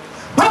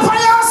 Papa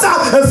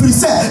yasa every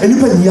say eni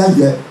pa nya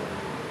ye.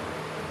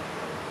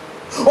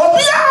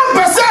 Obia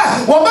mpese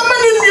obema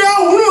ni nua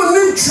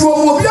hunu ni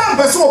tuo obia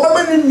mpese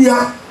obema ni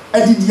nua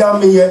adidi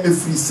ameye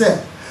efri se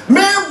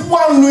me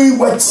bua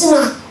nu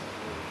wachina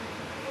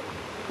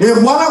e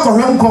bua na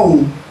kohwem ko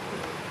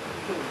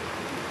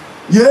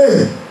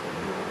ye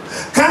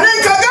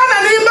kanen ka Ghana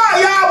ni ba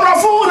ya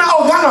abrafo na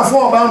o Ghana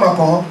fo oba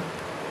mako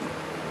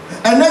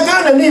ene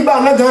Ghana ni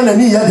ba na Ghana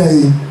ni ya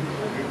dai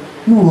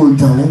no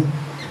jane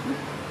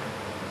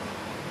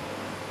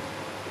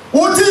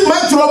Oti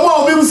metro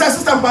mo obi msa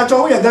sister mpacho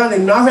wo ye Ghana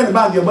na ahwe ne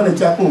bag ye bo na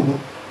cha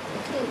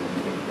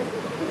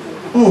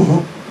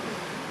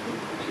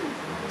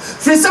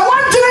Frisa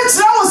wan kire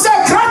tira wo se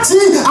krati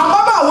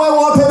ababa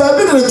wo pe ba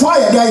bi ne to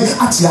aye dai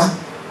atia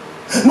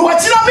no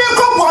atira be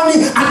ko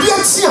boni ade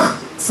atia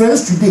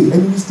friends today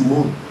enemies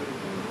tomorrow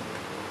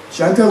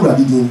Shanka ura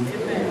didin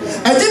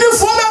ejini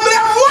fo be bre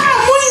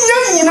mo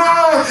nyina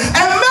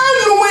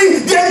emenu mi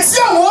de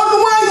tia wo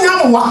no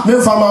anyam wa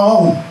me fama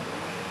ho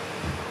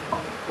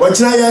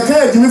Wachina ya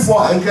ka ejimi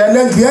fo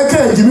enkrele ya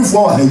ka ejimi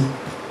fo wa hai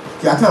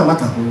ya ka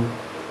maka ho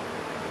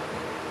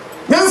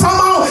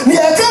Memfama ni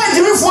ya ka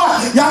ejimi fo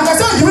ya ka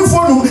sa ejimi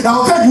fo nu ya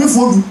ka ejimi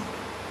fo du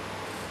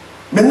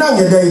me na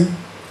nye dai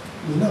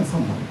me na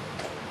fama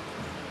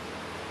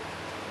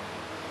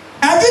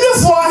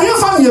ejimi fo ahia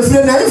fam ye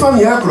fire na ahia fam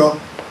ye akro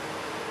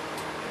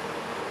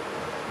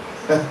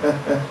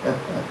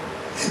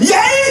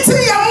Yainti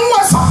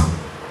Yamuasa.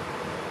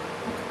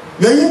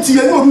 Yainti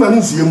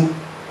Yamuansium.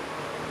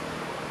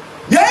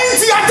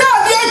 Yainti Yata,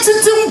 the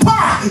Timpa,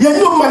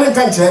 Yanu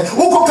Manakache,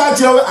 Uko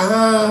Kacha,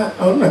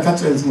 I'm not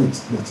catching as much.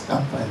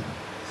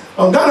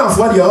 Oh, done of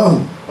what you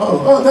own.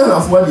 Oh, done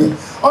of what you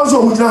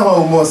also would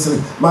now mostly.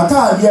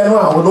 Mata,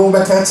 Diana, would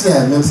over catch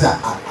them and say,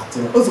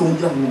 also would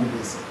have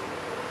this.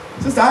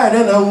 Sister, I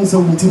don't know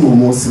something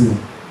mostly.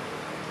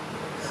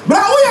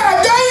 But we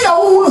are dying, I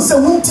won't say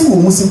one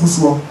thing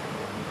mostly.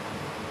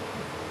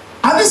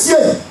 And this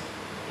year,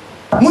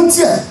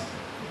 Muntia,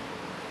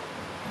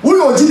 we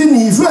are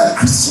dealing if you are a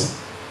Christian.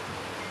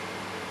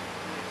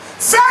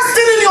 First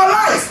thing in your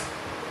life,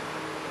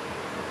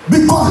 be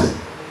godly.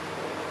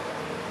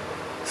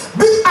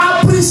 Be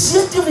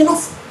appreciative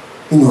enough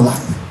in your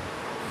life.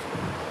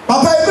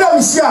 Papa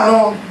Ibrahim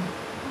Siano,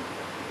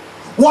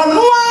 one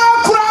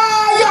more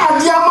cry,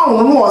 Diama,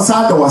 one more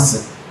side was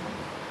it.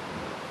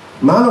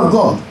 Man of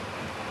God,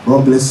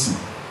 God bless you.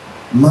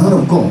 Man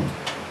of God,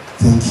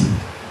 thank you.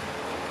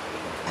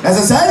 As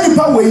I said, any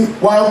way,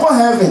 while go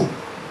heaven.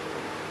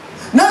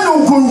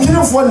 None can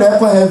kill for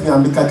never heaven,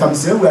 and because I'm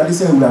saying we are the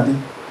same ready.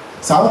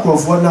 South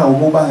of one now,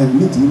 mobile have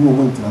meeting you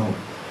went now.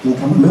 You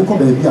can make a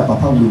baby, a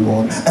papa will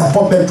warn, and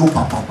pop bed to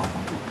papa.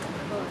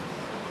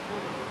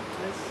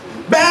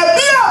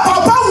 Baby,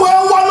 papa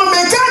will want to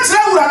make it. I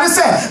would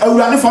say, I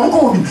would have from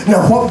Kobe.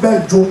 Now, pop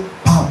bed to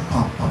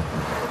papa.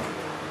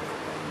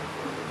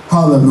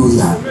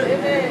 Hallelujah.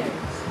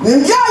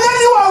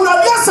 You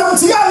are just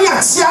something I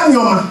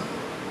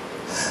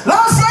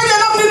last Friday,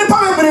 I'm in the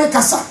Pamela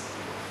Casa.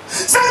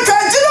 Send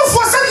Kajino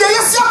for Sunday,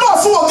 yes, you are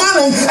so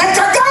organic, and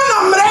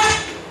Kagana Mre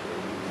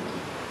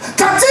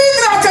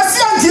Cathedra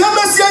Cassian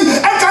Kilometre,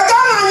 and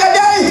Kagana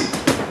Yay.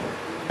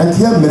 And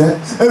here,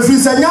 if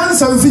it's a young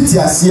son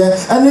fitias here,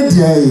 and a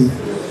day.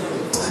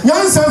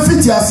 Young son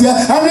fitias here,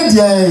 and a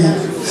day.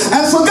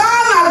 And so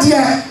Ghana,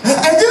 dear,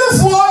 and didn't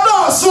for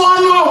doors, so I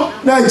know,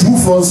 now it's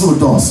move for so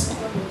doors.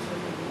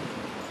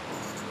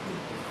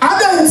 I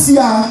don't see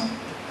her.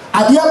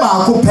 Adiaba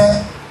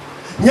Akuapem.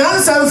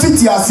 Nyansa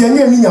mfiti ase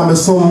anya ni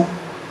nyamesom.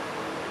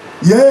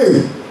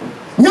 Ye.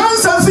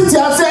 Nyansa mfiti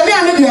ase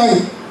anya ni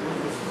de.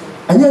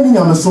 Anya ni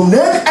nyamesom na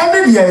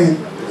ene de.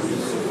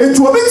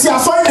 Etu obi ti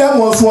aso dem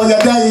wo so onya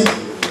dan.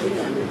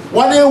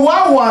 Wode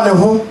wawa ne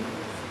ho.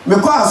 Me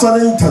kwa aso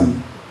ne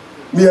ntam.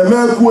 Me e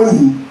maku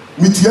ani.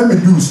 Me tua me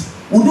dus.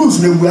 Udus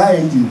na bu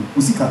aye ngi.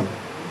 Usika.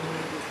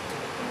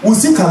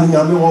 Usika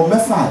nyame wo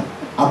mefa.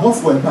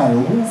 Abofo e ba e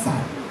wo fa.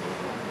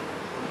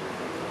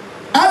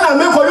 I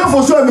make for you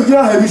for sure. I'm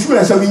going to show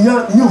you a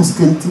news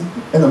canteen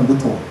and I'm the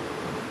tour.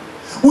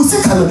 We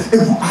see kind of a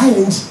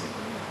ing.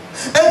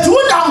 And to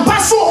that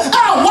passo,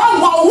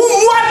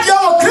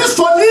 wow,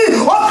 Christian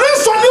or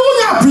Christian, you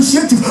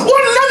appreciate it.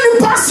 What let me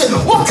pass it?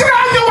 What can I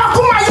do?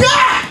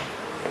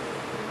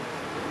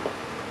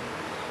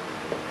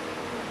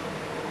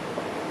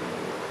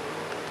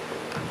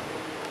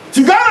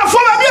 You got to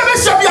follow me,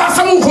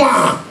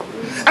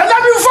 and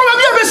let me follow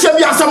me,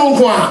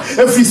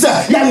 if you say,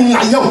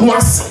 young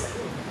was.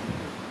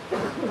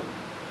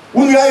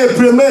 When you are a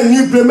premier,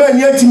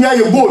 yet me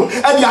a gold,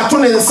 and you are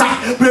turning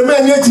sack, premier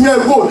yet me a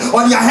gold,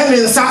 or your hand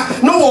in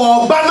sack,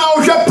 no,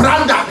 banner, your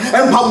Prada,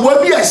 and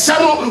Pabwabi a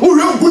channel, who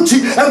you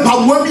Gucci, and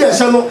Pabwabi a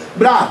channel,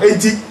 bra,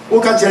 80,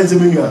 okay, chance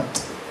me.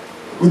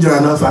 Would you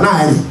enough an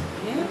eye?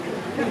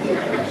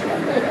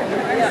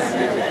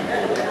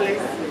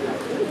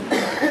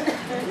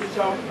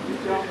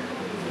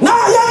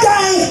 Now, young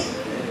guy,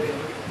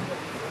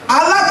 I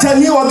like to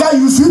hear what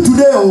you see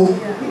today, oh,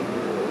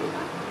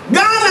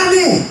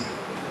 Ghana.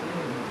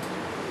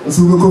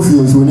 So we go for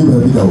you, never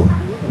be down.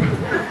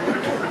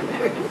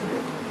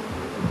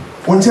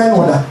 One chain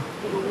order.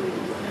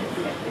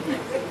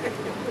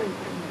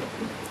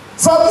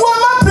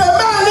 Fabuama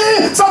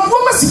Premani,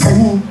 Fabuama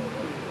Sikani.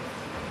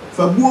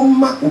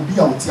 Fabuama will be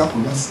out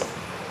Yakunas.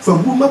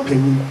 Fabuama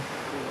Penny.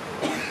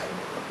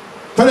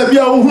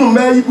 Telebia who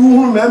may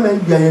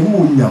be a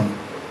moon young.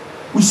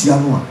 Which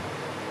young one?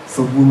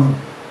 Fabuama.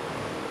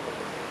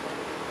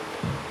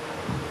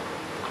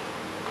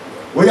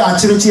 We are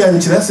Chirichi and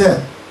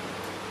Chirese.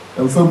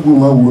 And from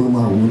whom I will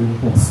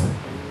offer.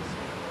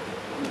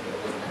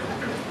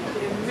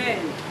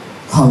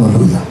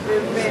 Hallelujah.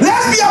 Amen.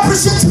 Let's be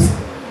appreciative.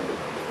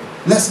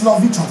 Let's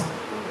love each other.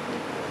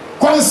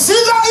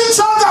 Consider each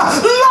other.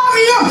 Love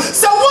him.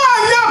 So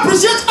why you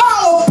appreciate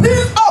our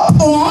open up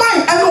on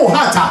mind and no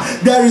heart?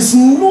 There is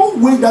no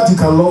way that you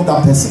can love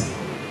that person.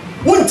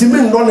 One to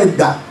me know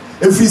that.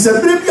 If we say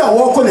baby I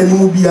walk on any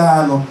movie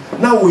now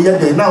we are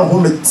there now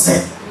home at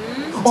 10.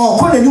 Or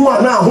call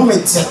anyone now home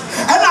at 10.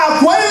 And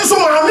I want so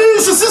my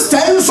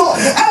sister so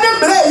and the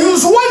play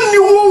use one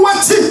new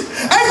what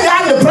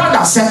and the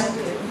brother said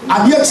I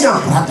be a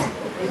brother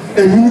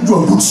and you do a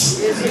Gucci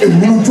and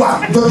you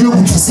don't you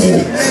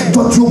say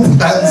don't you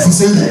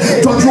say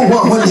don't you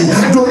want money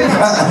don't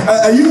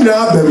you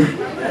know baby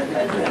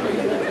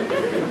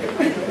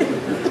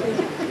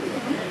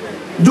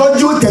don't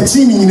you catch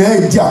me in a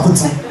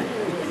diacote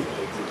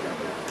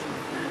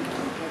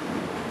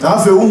now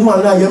for whom I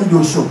am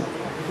your show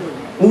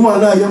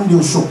Woman, I am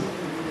the show.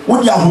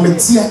 What you have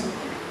met here?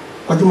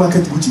 What you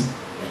market Gucci?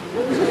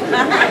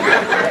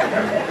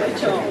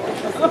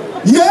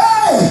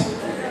 Yeah!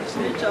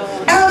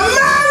 A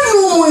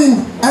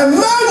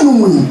man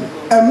win.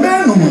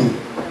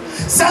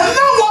 Say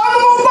no one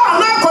more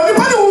now,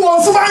 depending who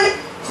wants to find.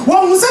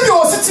 One who said you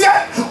were sitting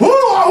here, who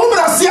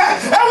will see,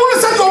 and who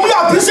said you will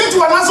appreciate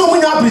you and also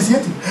when you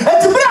appreciate it. And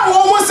to be a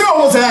woman say,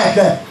 oh,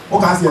 there.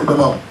 Okay, I see it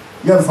now.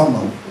 You have found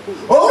out.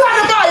 Oh,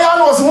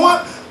 I was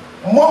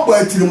more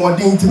boy to the more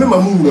ding to me, my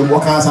moon and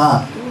walk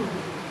outside.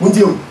 Would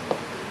you?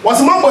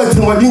 What's my boy to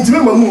my ding to me,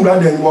 my moon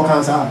rather than walk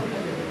outside?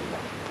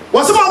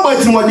 What's my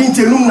boy to my ding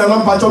to room and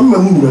I'm part of my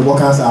moon and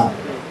walk outside?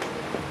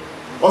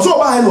 Also,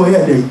 by no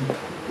day,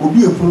 will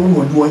be a problem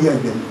or do I hear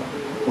them?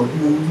 Or do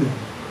you?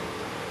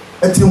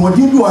 A team what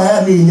do I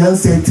have in young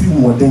say 3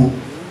 more things?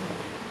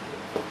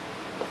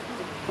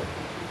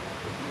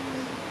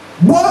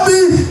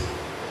 Bobby,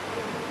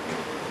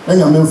 I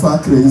am in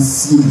fact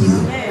see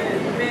you.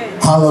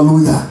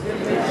 Hallelujah.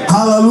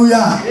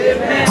 Hallelujah.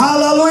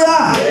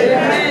 Hallelujah.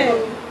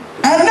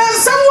 And then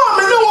someone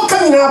may know what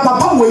coming up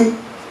papa way.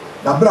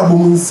 The bravo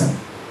moons.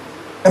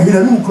 And he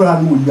didn't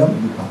cry with young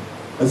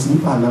as we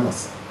are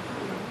nanas.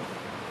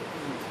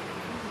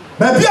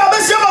 Baby, I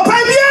miss your papa.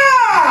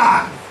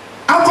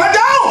 I'm quite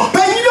down.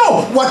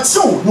 Penny, what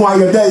so? No, I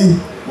a day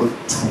with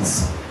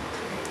truth.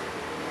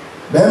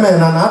 Bear man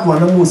and I want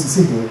to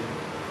see here.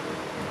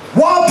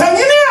 What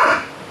penny?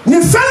 Ni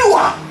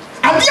fellow.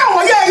 Abia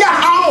wo ye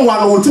amwa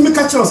no otumi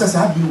ka kire osese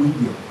abi wo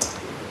bia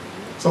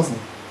sofo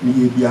ni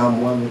ye bia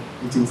amwa no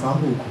ntimfa ho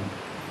ko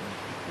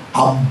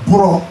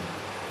abro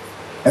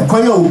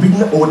ekonya obi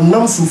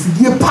onam so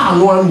fidie pa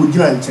no an wo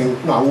gina nchen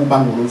na wo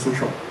ba no so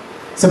hwo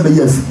se be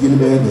ye fidie ne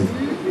be ye be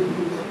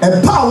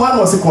e pa wa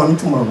no se kon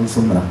tuma no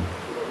so mra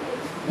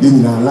ye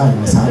nyina la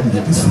ni sa bi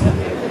bi so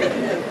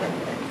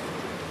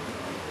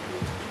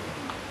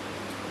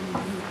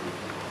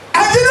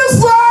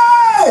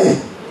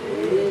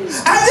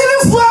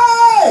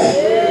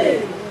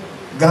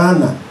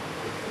Ghana.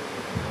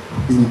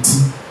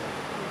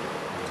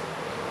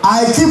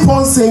 I keep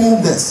on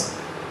saying this.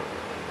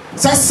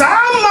 Say some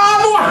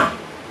man one.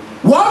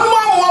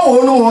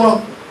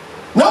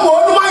 Now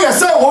one man you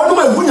say one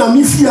man bunya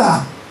mi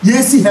fia.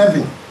 Ye see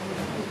heaven.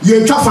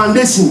 Ye twa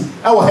foundation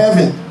our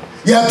heaven.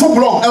 Ye 2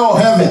 block our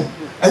heaven.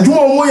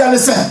 Adwuma mo ya ne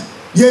say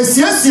ye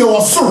siesie wo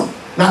soro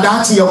na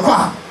da ache ye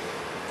kwa.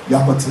 Ya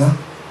kotena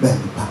be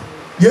ba.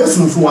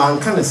 Yesu nso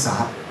anka ne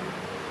saa.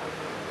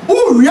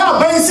 We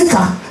are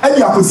Bensika and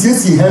you are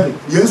see heaven.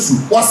 Yes,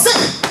 was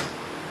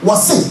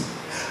say,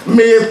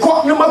 may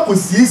call you up with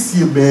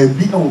see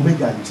baby and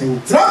omega and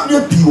change. Trap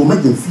your pee,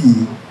 omega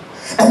fee.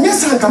 And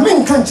yes, I come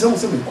in can't tell me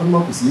come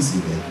up with see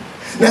baby.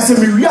 Now, say,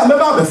 we are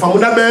the family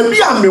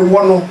baby, I may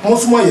want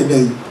most more a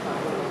day.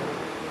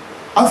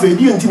 After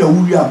you until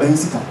we are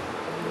Bensika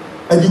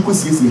and you could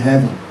see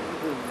heaven.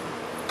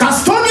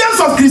 Custodians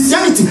of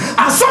Christianity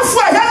are so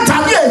far ahead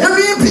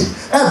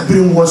and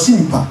bring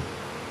washing.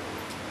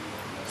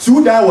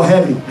 So die or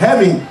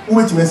heaven,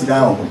 which means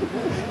die.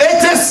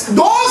 It is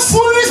those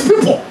foolish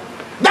people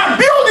that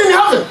build in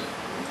heaven.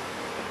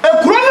 A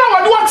corona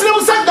would watch them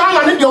sit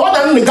down and in the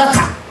order in the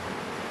gata.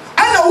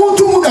 And I want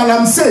to look at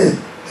them say,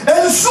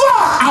 and so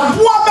a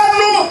poor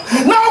benum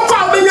now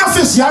call me your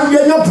fish, your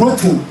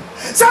protein.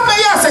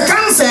 Somebody else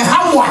can say,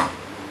 how what?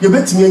 You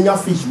bet me in your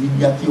fish with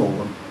your kill.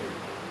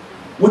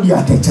 What do you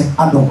attach?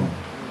 I don't.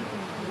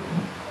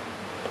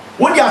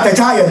 What do you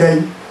attach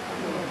then?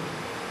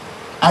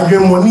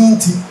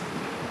 Agremonity.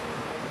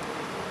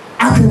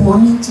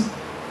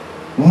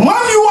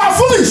 When you are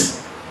foolish,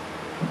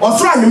 or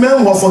try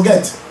men will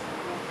forget.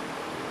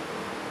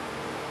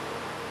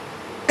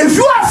 If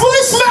you are a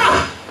foolish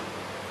man,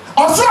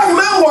 or try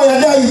men will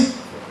a day.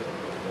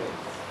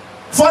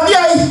 For the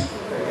eye.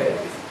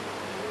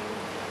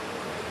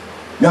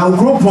 Young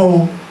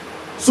Gropon,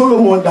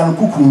 Solomon Dan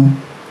Kuku,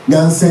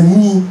 Yan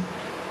Seni,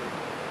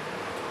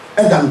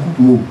 Edan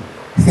Kuku,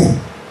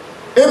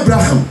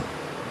 Abraham.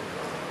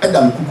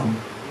 Adam Kuku.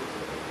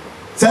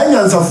 Say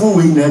answer for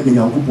we na de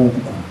Yankopon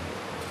kuku.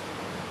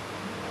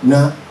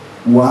 Na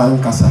wa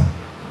nkasa.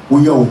 Wo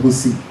ye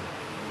ogosi.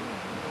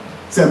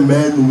 Say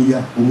manu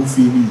ya omu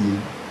fi ni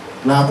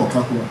na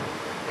akoka ko.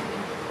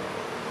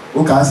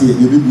 O ka se ye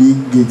bi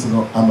gate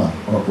no ama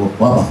wa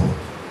ba ho.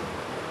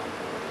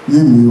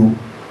 Ye mi o.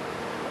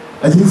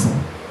 Ajifo.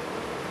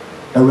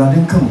 Awurade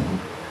nka mo.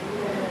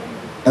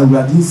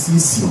 Awurade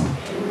sisi o.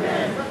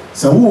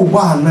 Say wo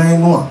ba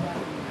anan no a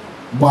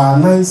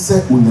Banan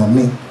se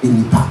unyame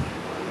enipa.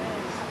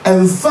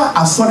 Emfa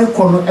asore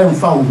kono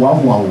emfa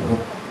nwawa wo.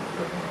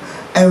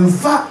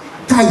 Emfa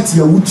tight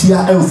ya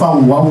wutia emfa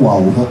nwawa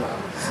wo.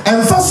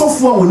 Emfa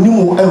sofo a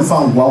wonimu emfa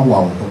nwawa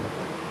wo.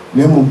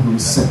 Nemo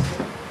se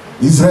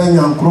Israel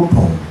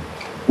yankropon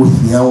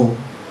ohiawo.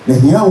 Na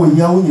hiawo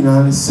nyawo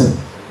nyina ne se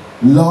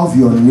love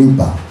your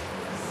neighbor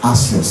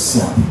as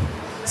yourself.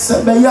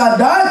 Se be ya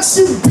da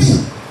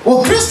chipi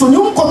o Kristo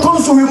nyum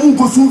kotonso we mu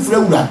nkosu mfra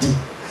wurade.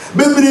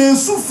 Bebre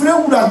sufre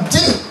wurade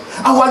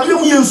awade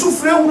mu Yesu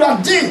frɛ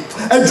Awurade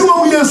adwuma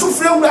mu Yesu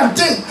frɛ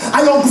Awurade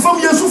ayɔnkofa mu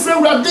Yesu frɛ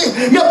Awurade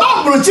yɛ ba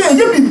abroche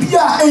yɛ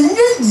bibia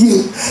enye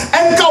yie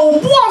enka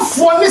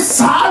obuafo ne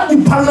saa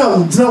nipa na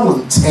ogyina wo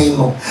nkyɛn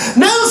no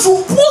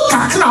nanso po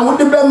kakra wo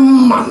de bɛ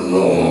ma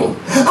no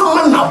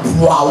ama na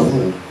boa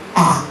wo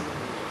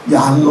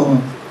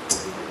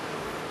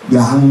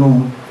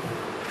yanom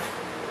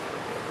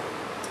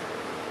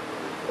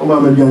o ma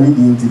aduane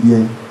di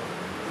ntibie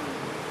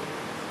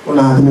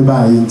ona ade me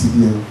ba ye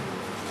ntibie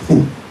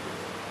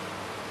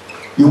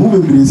yehu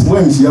bebree mo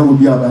anhia wo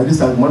bi aba de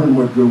sa mo no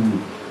mo adwawu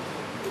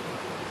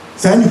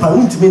sa ni pa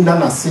untimi nda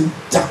na se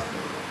da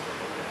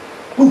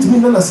untimi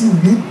nda na se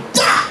wi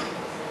da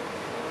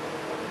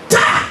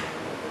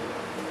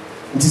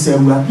nti se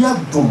Awurade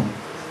adom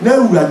na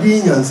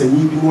Awurade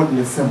nyansani bi no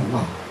de fem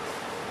wa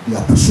be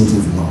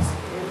appreciative enough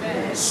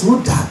so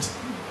that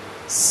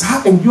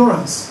sa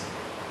endurance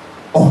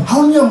or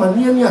how near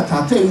mania ni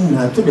atata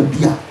ina to the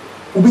bia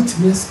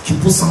obetimi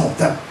keep some of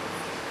them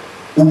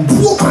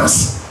obuo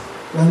pass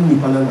na ni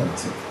banana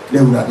nti na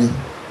Awurade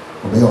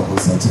obey your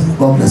consent.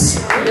 God bless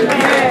you.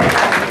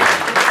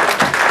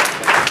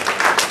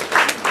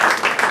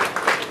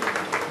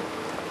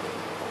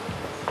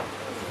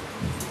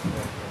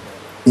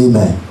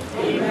 Amen.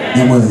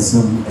 Amen.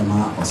 Some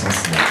Emma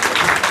Osafohene.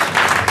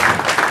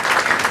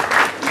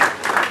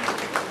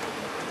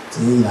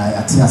 I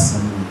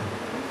atiasam.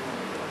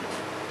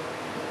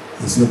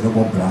 Yesu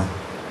ebobra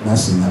na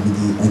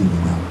shinamidi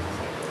enina.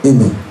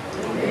 Amen.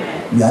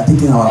 We are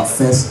taking our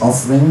first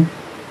offering.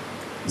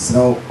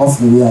 So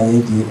offering we are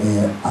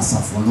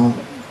Osafohene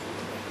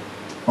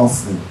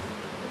offering.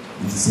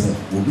 It is a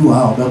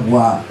Udua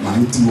Obebwa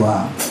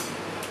Manitiwa.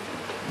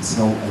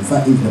 So in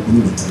fact if the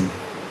community.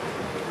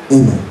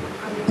 Amen.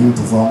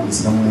 Into form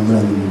is the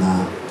moment in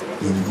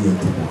the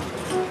people.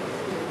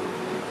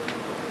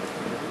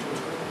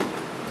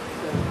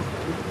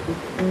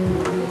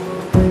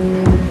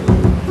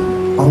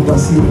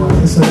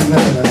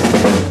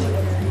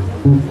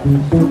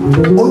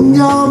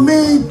 Onyame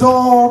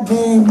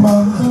dogma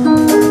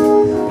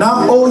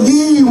na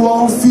oyi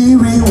won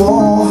firi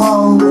wo ha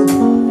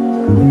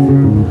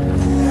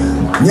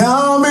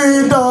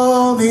Nyame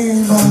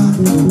dogma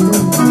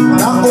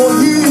na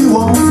oyi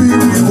won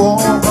firi wo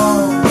ha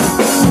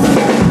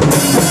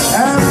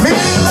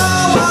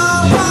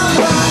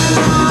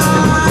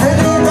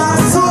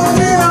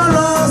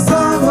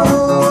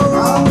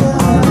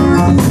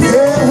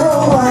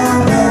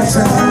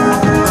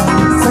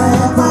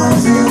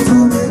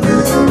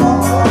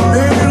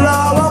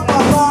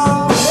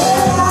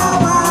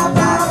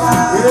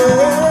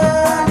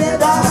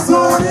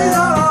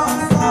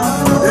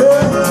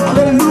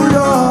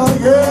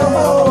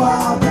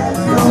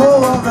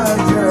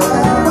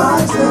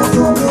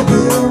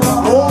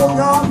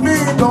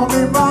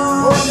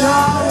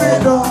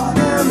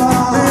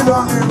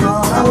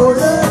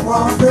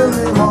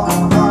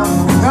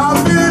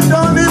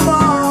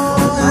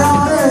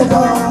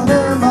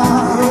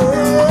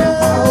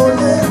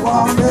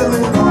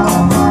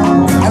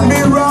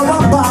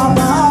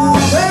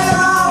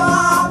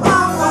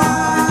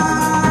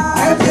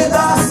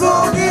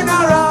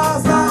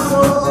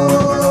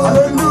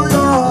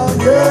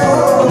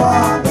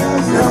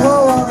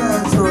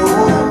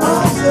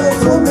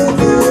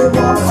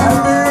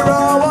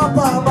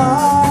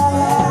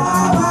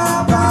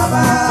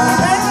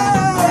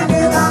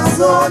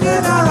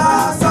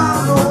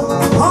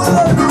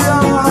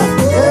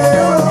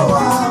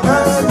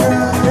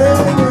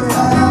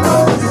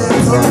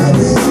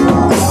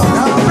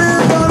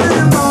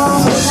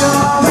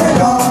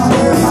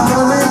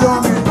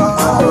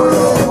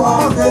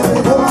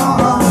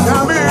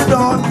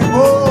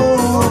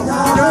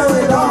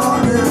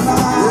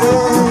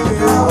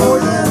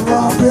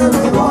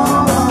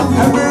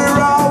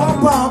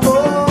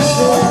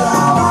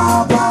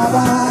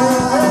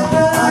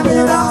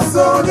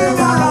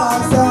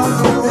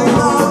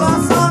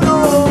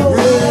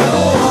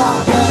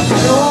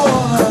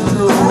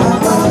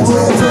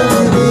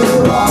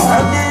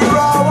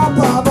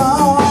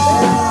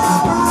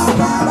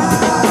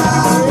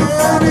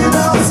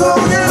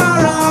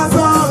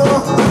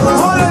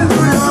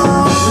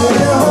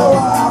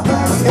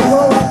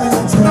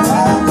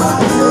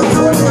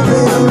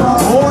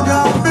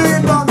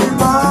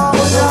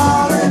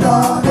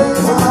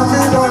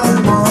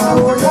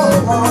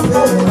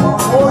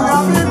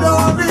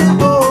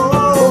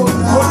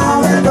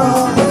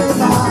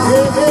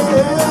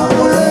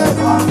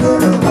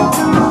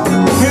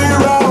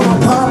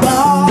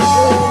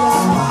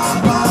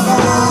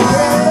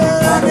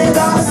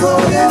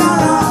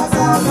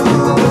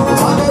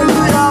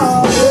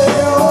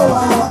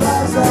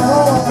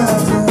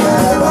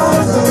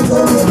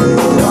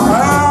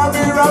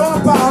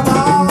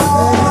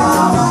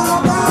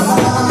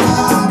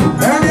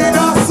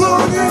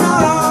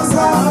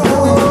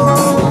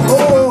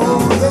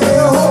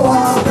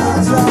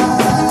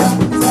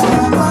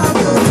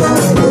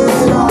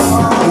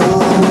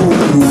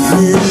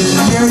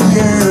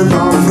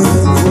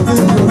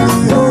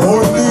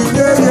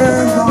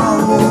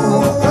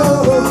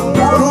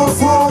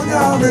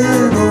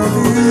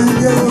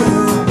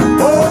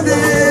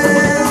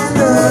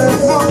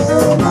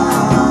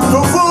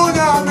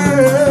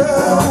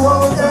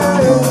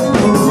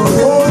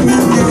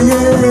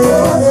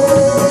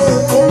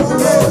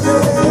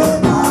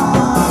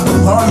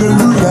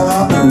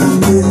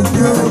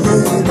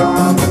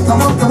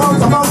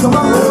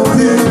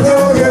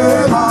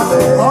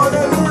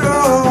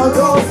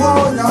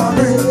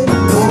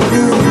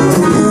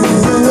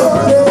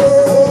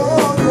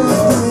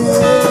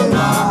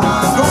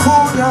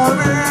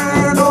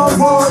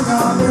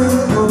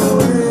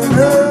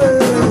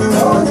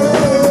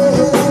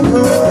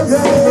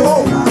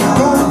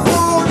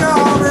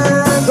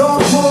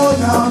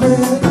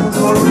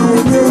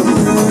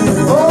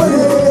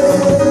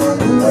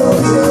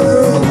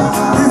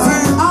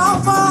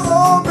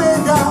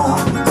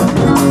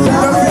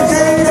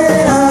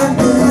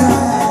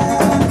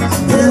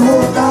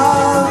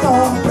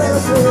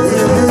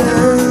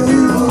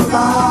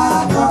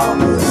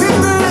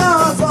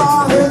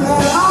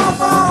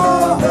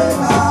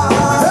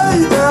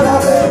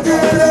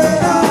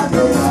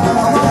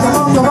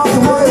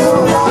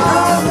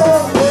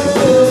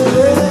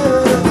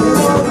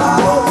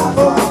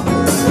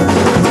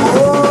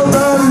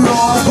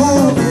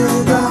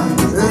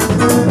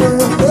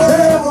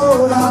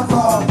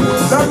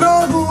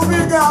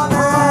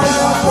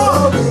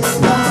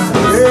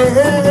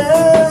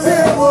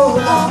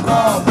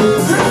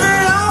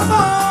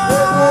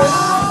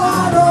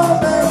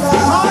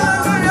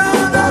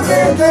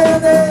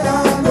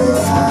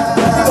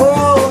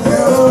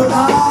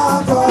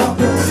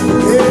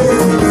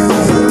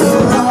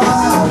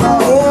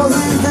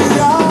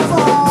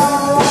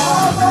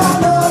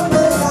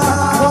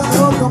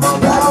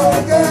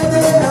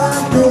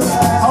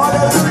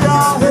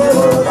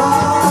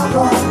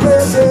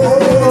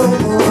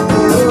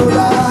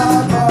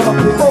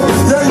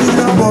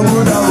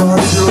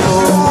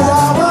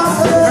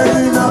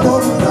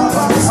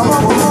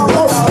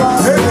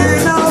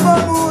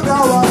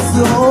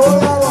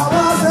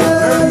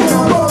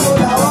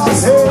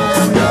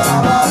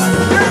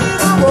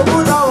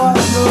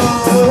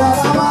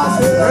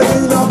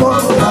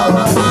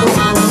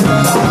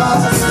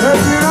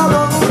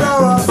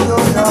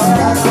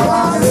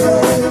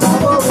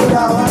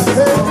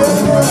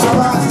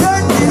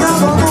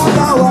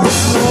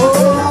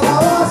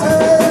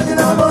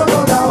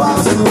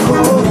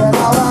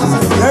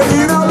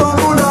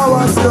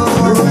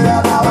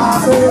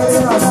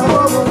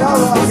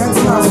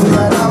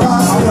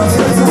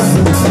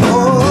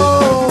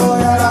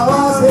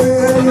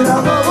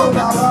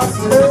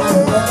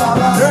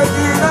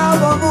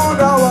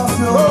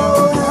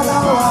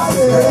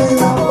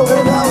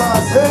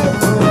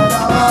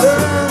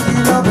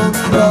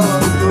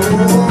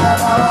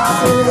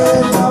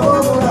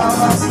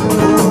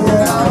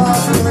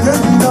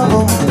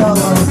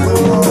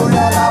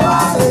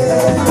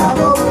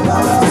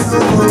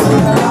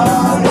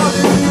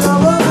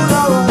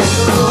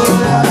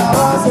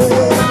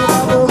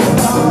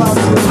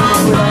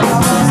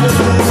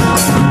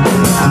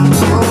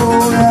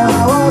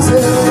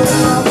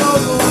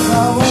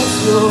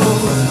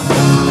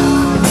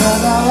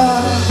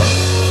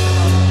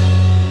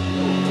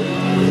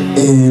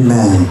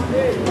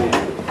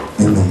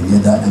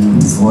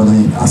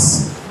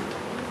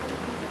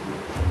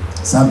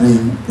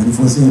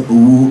before say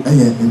owu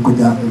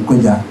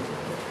nkoja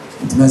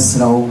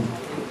ntimesrawo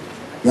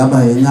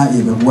yaba yenya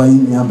yebeboa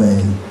yinia ba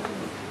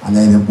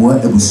ana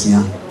yebeboa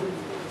ebusua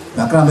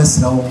kakra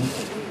mesrawo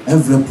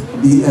envelope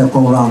bi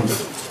come round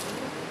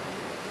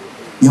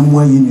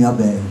yemwa yinia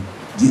ba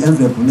di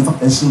envelope ne fa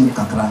ehim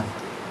kakra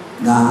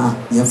na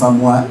yefa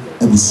moa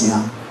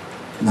ebusua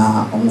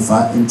na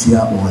omufa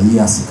ntua oyi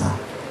asika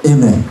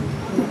amen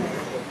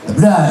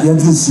abra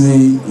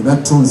yadusue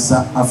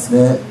yebetonsa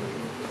afre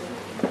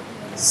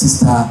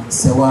Sister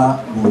Sewa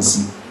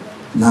Monsi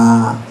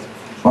na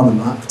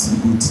Obama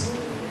tribute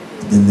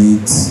to the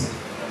late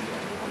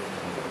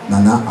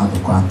Nana Addo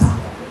Kwaata.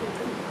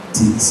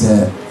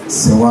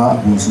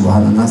 Sewa Monsi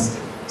Wahala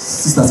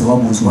Sister Sewa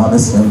Monsi Wahala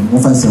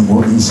Mofa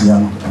Sembo Asia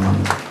no.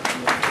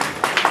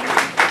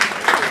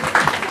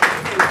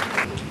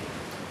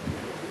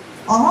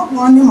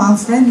 One my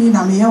friend in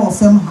a mayor of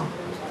Femha.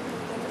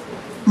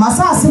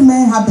 Masasi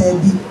men ha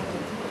baby.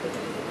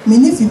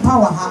 Minifi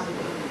power ha.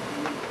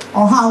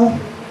 Or how?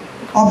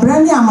 Or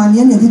brandy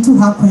amania nearly to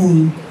her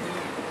queen.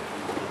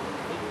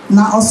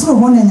 Now also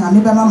one and your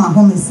neighbor mamma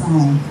home is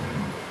sign.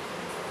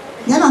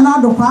 Yana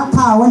Addo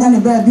Kwaata when any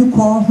baby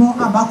call home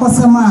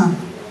abacosama.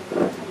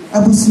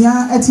 A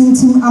busia a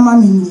tintim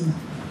amamini.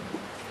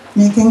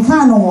 Making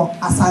cano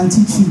as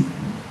antichi.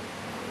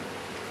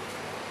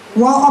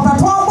 Well, up at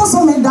one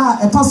was made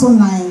that a tossle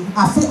 9,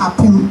 a fe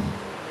apim,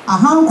 a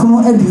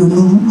handcrow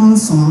edunum,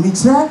 so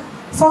mitre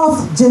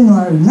 4th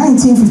January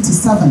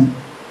 1957.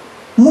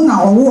 Muna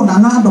or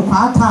Nana Addo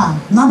Kwaata,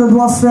 Nado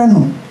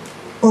Freno,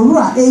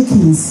 Orua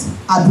Akins,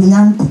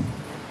 Adunyante,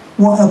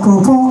 were a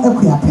cropon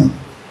Akuapem.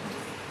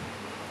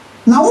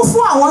 Now, if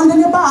I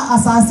wonder about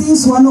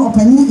assassins one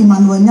opening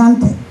Emmanuel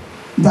Nyante,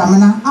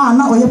 Damina,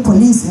 now a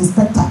police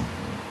inspector.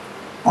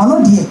 Or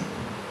no dear,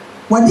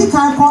 what did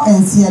I call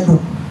Enciedo?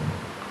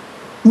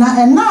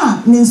 Na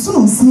ena ne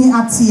nsunu sini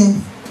atie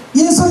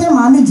yinso ne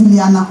maame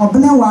Juliana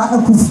Obenewa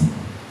akufu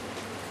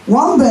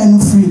won ba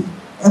nfiri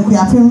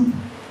Akuapem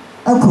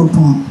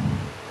akropon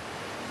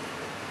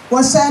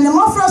wo shane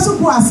mofra so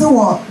ku ase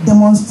wo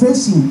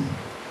demonstration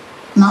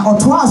na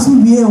oto aso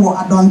wie wo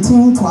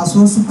adonten to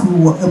aso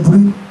sukuru wo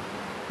aburi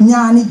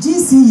nya ne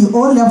GCE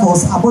O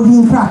levels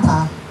abodin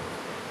krata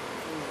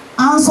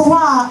anso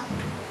wa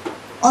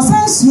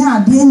osansia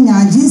ade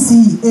nya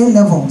GCE A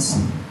levels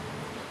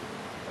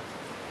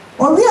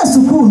Obi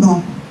school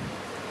no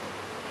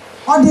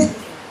odi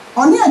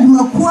oni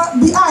adwumakuo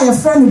bi a ye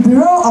friend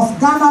Bureau of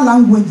Ghana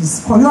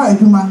Languages koyo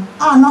adwuma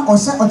a na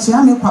ohye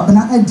ochiame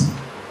kwabena adi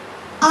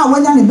a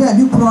wanya ne ba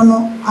bi kro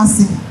no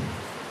ase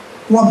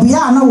wo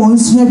bia na won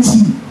sua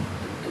twi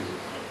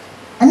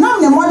enam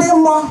ne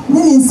modern mo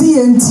ne nsi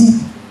ye nti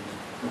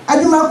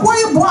adwumakuo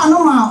yi bo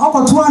ano ma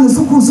okoto an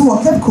school so wo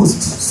Cape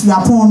Coast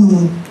suapon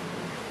no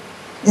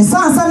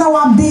esansa na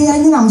wa be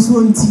anyinam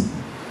so nti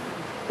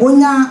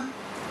onya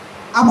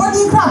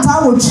abodi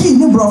krata wo twi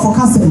ni brofo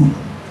kasem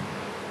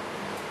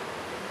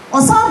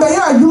osan be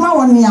yo adwuma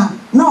wonea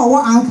na owo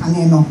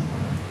ankane no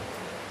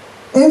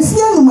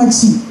enfie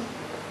numachi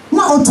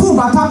na otu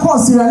bata ko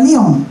Sierra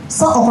Leone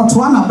so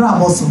okotoa na bra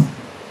boso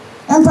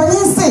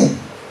empanyin se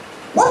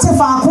what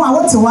if akon a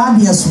what wa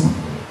de so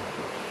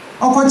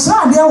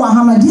okochira de wa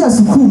Hamadia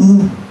school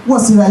mu wo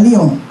Sierra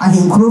Leone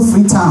ahinkro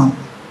Freetown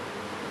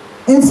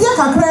enfie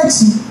kakra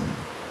chi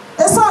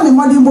esa ne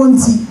modi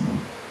bonti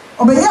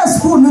obeye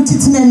school no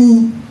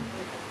titinani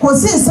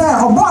kosi se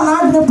obo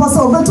na adwe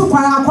poso obetu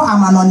kwan akọ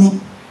amanoni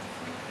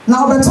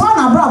na obetu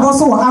na bra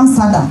boso wo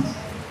Amsterdam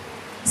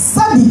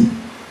sabi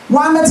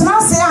wa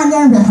metena se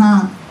anya nhwe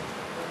ha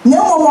na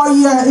emomo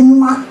ye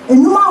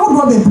enuma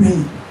hodo bebre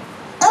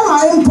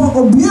ema empo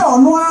obie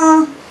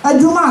ono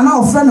adwuma na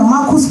ofre no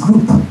Marcus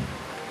Group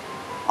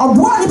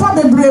obo nipa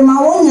bebre ma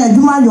wonya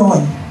adwuma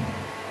yoy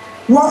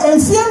wo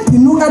enfie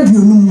mpinu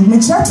aduonum me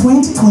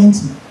 2020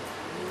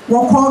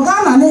 woko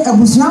Ghana ne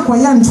abusua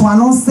koye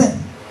ntoano se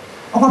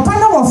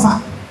okopane wofa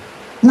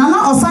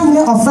nana osahene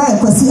ofa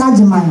ekwasi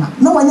agimana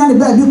na wanya ne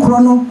ba bi kro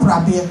no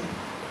prabe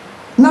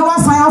na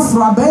wasan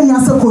afro abanya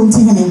se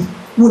krontihene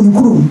woni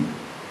kuro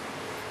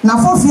na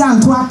fofia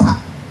anto ata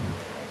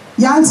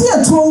yanti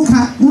etuo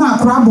nka na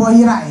akra bo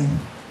yirae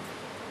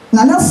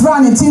na fra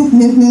ne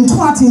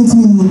nto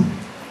atentini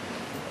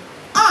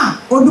a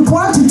odupo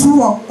atutu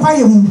wo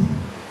kwaye mu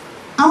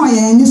ama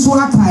ye ni so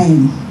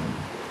atan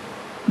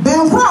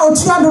ben kwa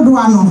otua dodo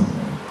ano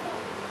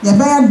ye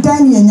be ya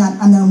dan ye nya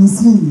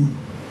anamusini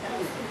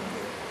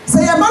se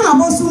ye ba na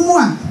bosu mu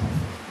a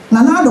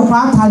na Addo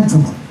Kwaata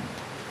dwo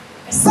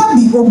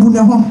sabi obu ne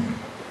ho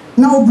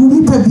na obu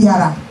nipa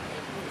biara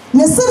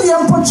ne siriye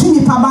mpotwi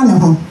nipa ba ne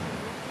ho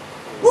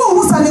wo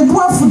musa ne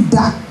buafu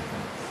da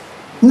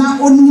na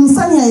onim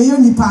sane ye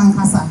nipa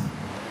ankasa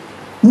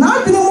na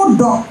adwene mu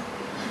do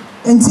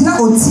entina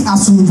oti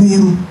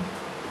asomdwem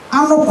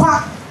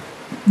anokwa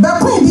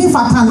bekwe bi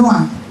fatano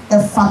a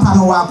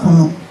fatano wa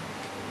kono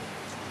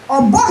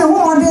obo ne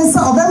ho modern se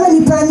obema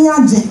nipa ni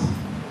age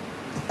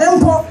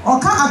empo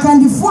oka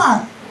akandifo a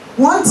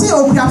wonte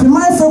Akuapem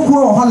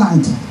afekuo o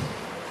Holland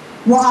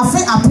wo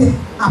afe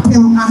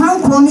apem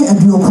ahankro ni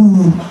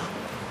aduokun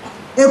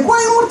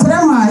Ekwan mu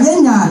trema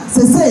yenya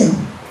sese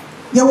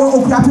ye wo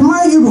Akuapem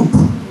Europe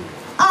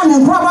ane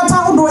nkrabata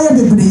hodo ye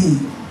bebre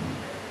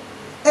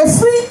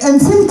efri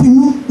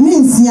emfimpinu ni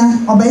nsia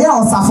obeye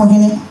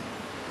Osafohene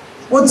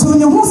otu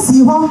ne ho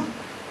si ho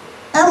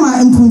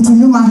ema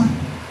ntuntunuma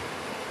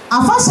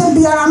afahye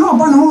biara na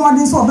obo ne ho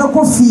wode so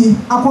obekọ fie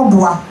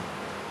akoboa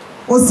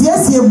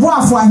osiesie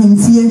boafo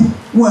ahemfie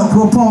wo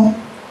akropon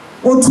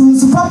otu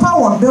nsu papa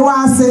wo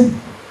bewa ase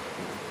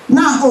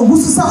na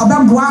ogusu sa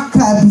obeboa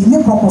ka bi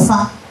ne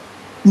kokofa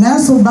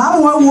nanso ba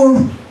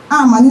nwawo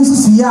amani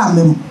nsusu ya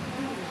amem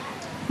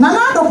Nana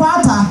Addo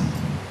Kwaata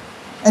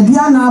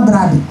edua na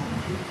abrade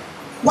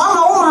wa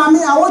ma wo maame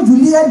a wo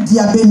Julia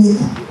diabeni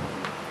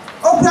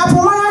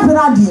Akuapem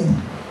ahwerade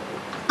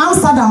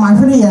Amsterdam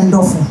ahwere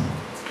yendofo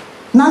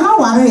Nana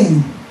ware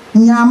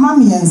nyama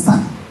miensa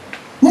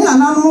ni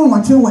nana no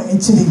nwotwe wo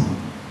ekire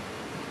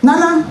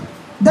Nana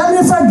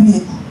dame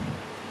fadue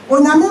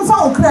onyame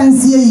mfa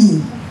okransie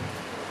yi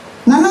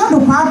Nana Addo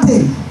Kwaata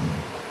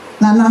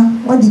Nana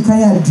wadi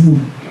kan adu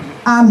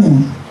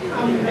amen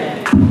amen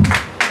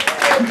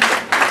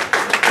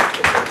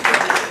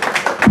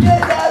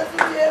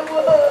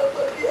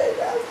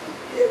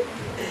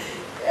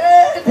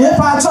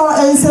Pacho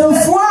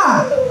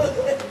ensemfua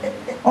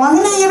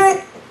ohene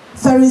yire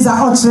Feriza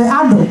Ochre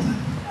Addo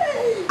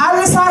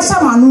Arisa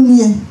Shamanu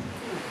nie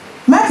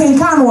making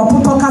kan wo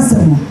poto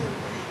kasem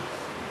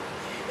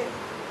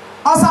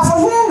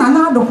Osafohene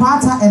Nana Addo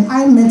Kwaata and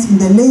I met in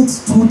the late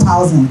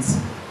 2000s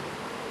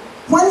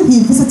when he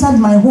visited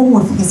my home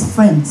with his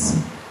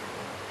friends.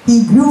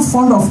 He grew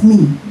fond of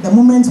me the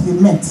moment we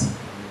met,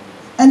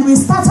 and we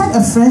started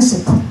a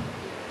friendship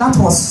that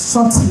was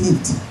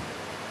short-lived.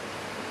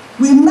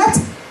 We met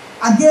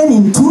again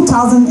in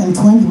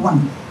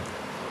 2021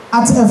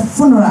 at a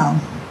funeral,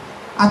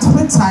 at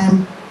which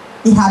time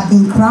he had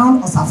been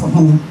crowned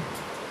Osafohene.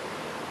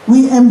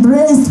 We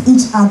embraced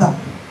each other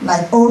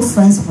like old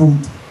friends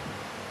would.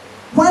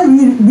 When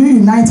we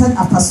reunited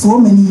after so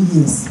many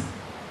years,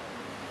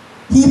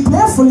 he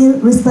playfully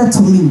whispered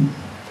to me,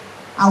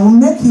 "I will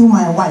make you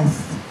my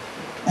wife,"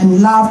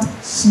 and laughed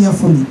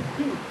cheerfully.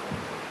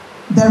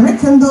 The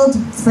rekindled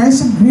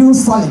friendship grew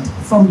solid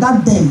from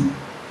that day,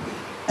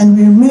 and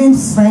we remained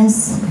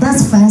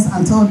best friends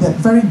until the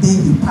very day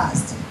he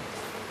passed.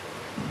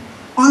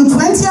 On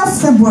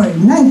 20th February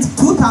 9th,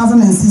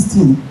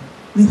 2016,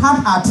 we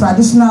had our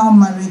traditional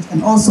marriage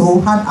and also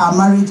had our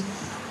marriage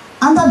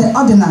under the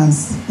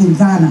ordinance in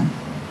Ghana.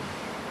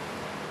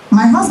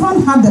 My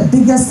husband had the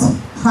biggest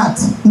heart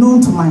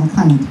known to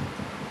mankind.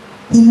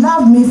 He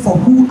loved me for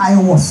who I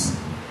was.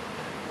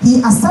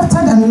 He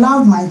accepted and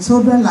loved my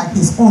children like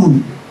his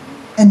own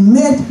and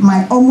made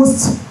my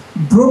almost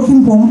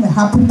broken home a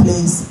happy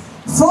place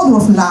filled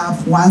with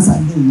love once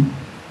again.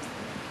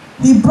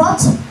 He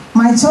brought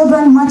my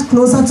children much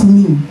closer to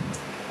me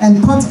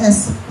and taught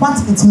us what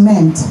it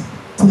meant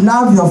to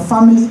love your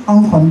family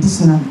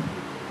unconditionally.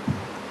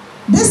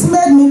 This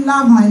made me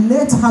love my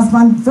late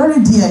husband very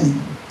dearly,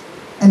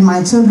 and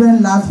my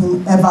children love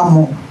him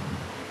evermore.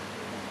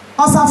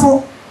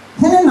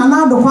 Osafohene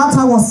Nana Addo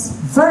Kwaata was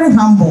very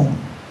humble,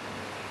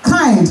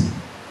 kind,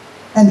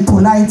 and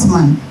polite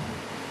man.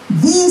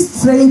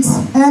 These traits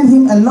earned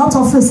him a lot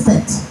of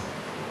respect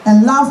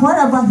and love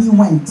wherever he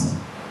went.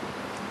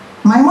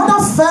 My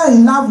mother fell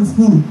in love with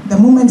him the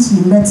moment she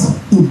met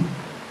him.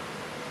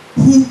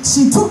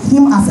 She took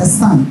him as a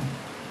son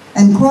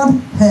and called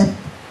her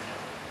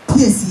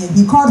PSA.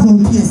 He called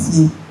him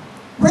PSA,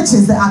 which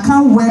is the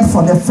account word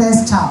for the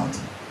first child.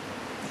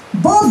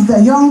 Both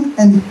the young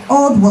and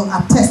old will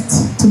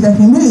attest to the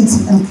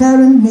humility and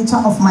caring nature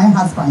of my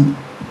husband.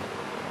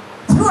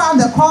 Throughout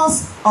the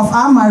course of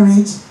our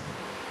marriage,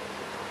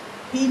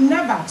 he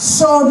never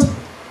showed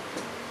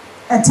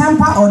a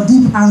temper or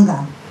deep anger.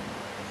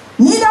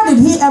 Neither did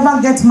he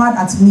ever get mad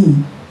at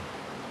me.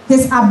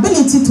 His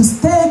ability to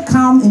stay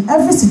calm in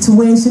every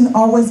situation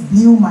always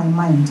blew my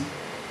mind.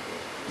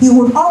 He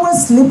would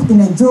always slip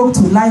in a joke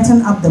to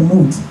lighten up the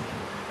mood.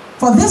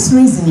 For this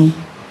reason,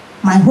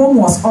 my home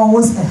was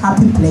always a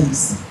happy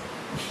place.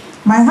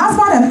 My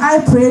husband and I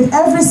prayed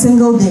every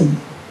single day,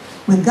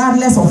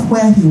 regardless of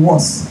where he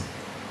was.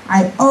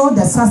 I owe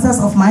the success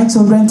of my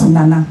children to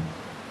Nana.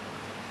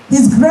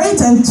 His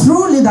great and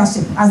true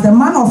leadership as the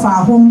man of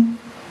our home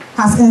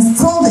has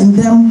instilled in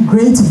them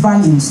great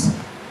values,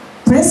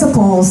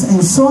 principles,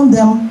 and shown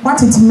them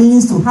what it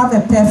means to have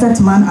a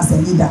perfect man as a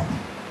leader.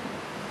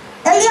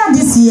 Earlier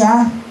this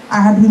year,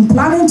 I had been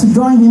planning to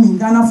join him in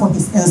Ghana for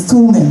his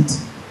installment.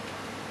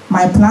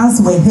 My plans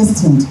were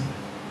hastened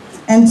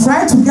and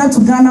tried to get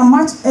to Ghana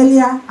much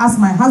earlier as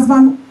my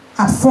husband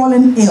had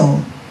fallen ill.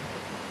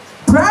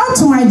 Prior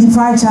to my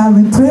departure,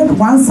 we prayed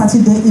one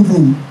Saturday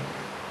evening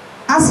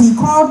as he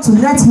called to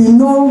let me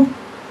know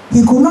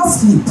he could not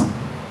sleep.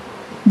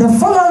 The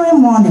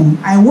following morning,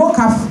 I woke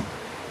up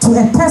to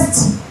a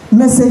text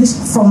message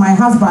from my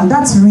husband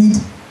that read,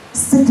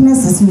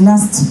 "Sickness is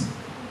nasty."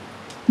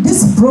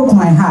 This broke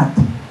my heart.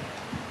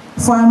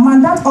 For a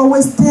man that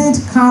always stayed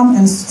calm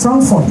and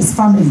strong for his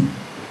family,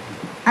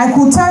 I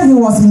could tell he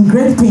was in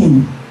great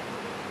pain.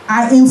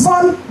 I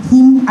informed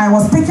him I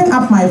was picking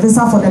up my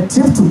visa for the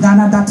trip to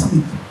Ghana that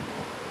week,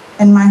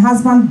 and my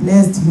husband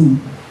blessed me.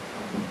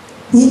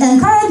 He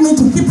encouraged me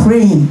to keep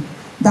praying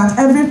that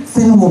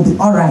everything will be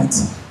all right.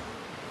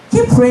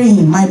 Keep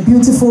praying, my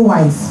beautiful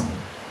wife.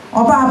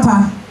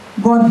 Obapa,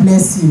 God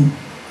bless you.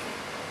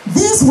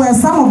 These were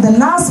some of the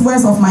last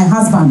words of my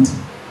husband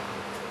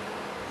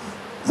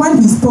when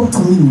he spoke to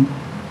me.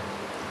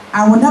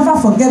 I will never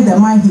forget the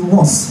man he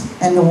was,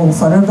 and will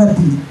forever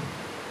be.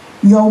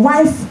 Your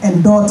wife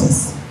and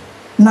daughters,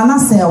 Nana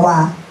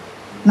Sewa,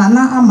 Nana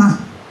Ama,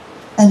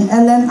 and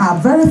Ellen are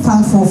very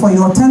thankful for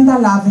your tender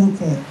loving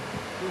care.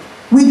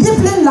 We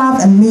deeply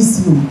love and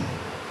miss you.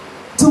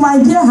 To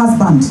my dear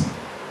husband,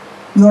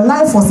 your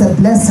life was a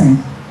blessing,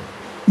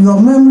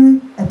 your memory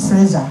a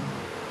treasure.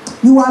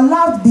 You are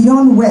loved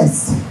beyond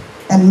words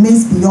and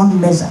missed beyond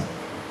measure.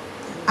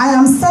 I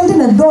am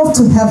sending a dove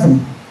to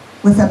heaven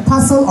with a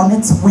parcel on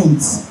its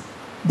wings.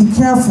 Be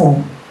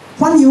careful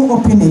when you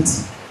open it.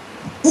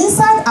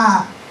 Inside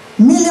are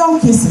 1,000,000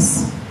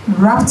 kisses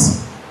wrapped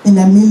in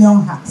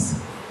 1,000,000 hearts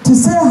to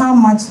say how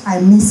much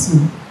I miss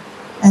you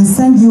and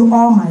send you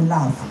all my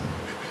love.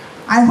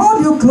 I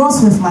hold you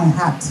close with my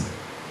heart,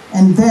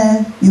 and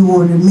there you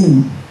will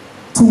remain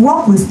to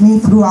walk with me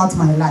throughout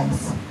my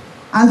life.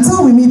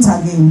 Until we meet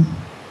again,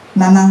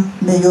 Nana,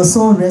 may your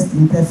soul rest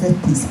in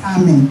perfect peace.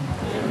 Amen.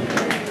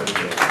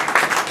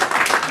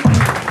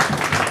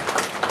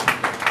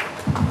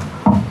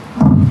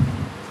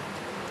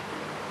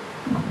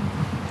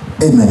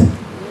 Amen.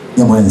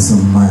 Yamwa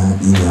nsema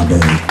yini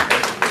abeli.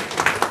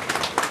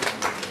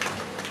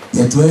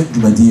 Yetwe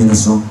dubadi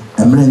yeso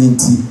emre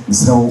nti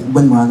misrawo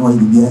banwa no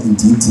bibia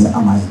nti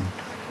amai.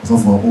 So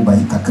for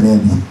obai kakra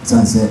bi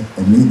sanse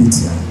emre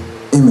bitia.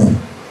 Amen.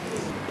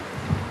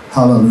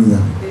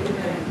 Hallelujah.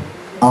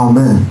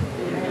 Amen.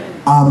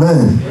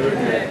 Amen.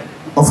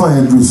 Ofa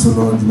yedru so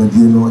no dubadi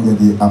no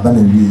yede abana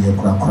wi ye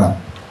kura.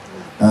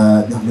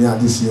 Nyame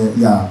adehye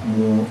ya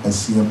mo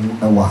ahia mu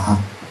ewa ha.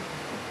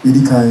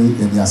 Idikai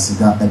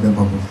Yasiga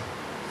Ebebabo.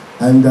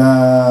 And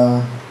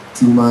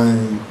to my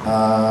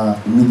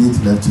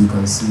immediate left, you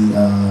can see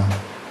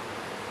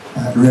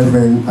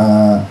Reverend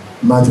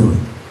Marjorie.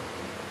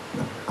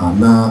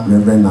 Now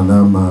Reverend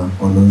Anama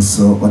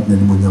Ononso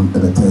Ordinary Munyam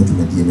Ebete to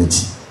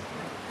Mediachi.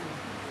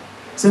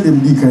 Said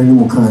in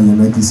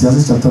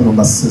Ecclesiastes chapter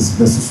number 6,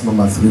 verses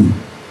number 3.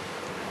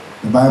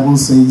 The Bible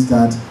says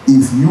that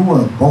if you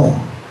were born,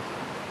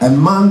 a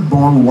man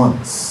born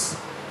once,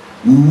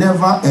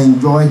 never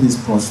enjoy his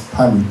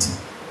prosperity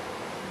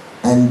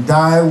and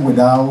die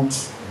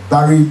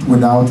buried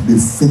without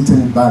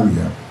befitting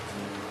burial.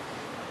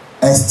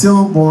 A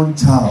stillborn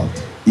child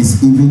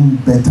is even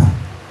better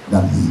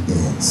than he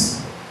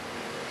is.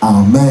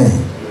 Amen.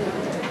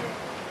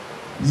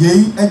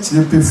 Ye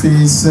actually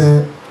face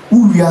you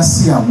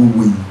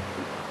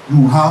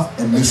have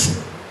a mission.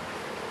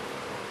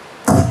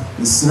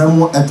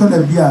 Mission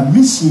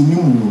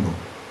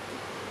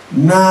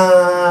na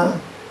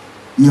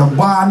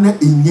yabana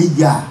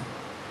enyeya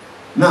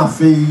na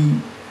afei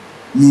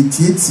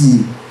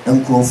yetieti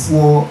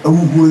enkrofo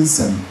awugo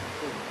nsam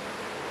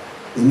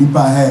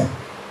enipa he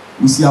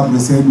usi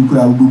abrese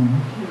dukura awugo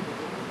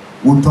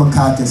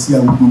wotoka kesi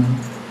awugo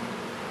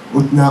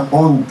otna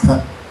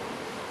onka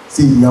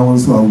se ya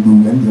wonso awugo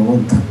and ya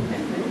onka.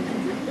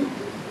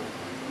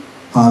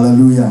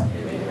 Hallelujah.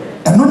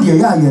 Eno de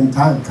ya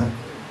yentanka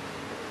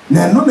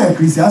na eno na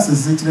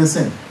Ecclesiastes se kire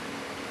se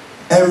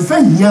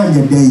emfa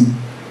nyanya dai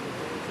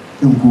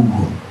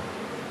nkugo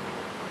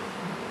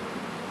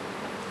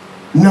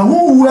na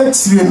wo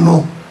achire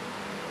no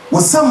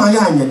wo sama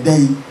ya anya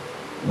dai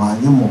wa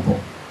anye mobo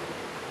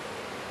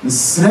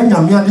sire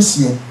nyame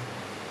adehye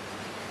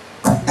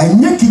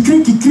anye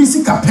kikiri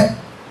sikape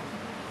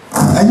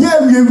anye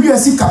awiawi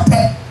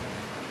sikape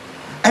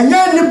anye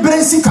ni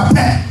bre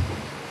sikape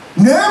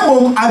na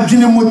emom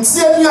adwene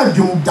motie ni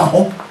adwum da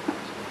ho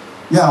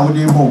ya wo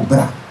de mo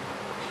bra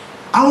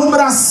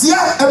ahomrasia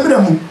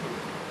ebremu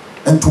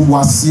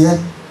entoboasie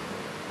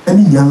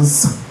ani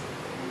nyansa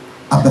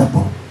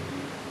abrabo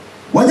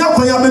wanya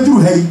kwanya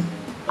beduru hai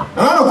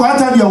ana no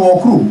kwata dia wo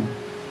kro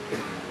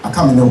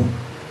akame no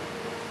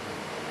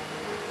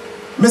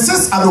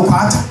Mrs. Addo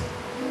Kwaata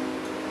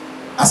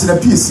asida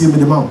PSC me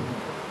de ma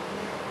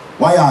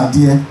why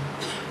ade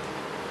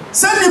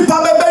send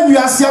pa bebe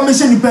wiase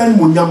amehye ni pa ni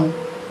monyam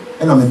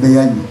ena me be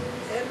ya ni amen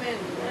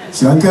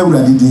shiranka ewura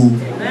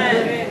didin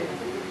amen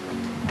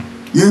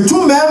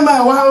yetu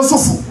mema wa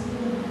hansofu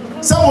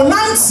se mo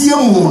nantie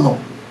mu no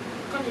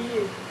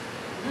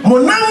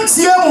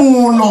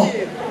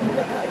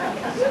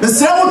the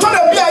same to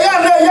the bia ya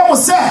na ye mo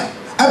se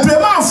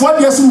eprema afo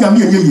de so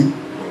nyame anyeye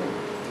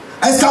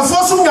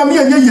eskafo so nyame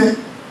anyeye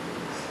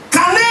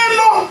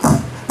kaneno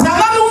na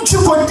nanu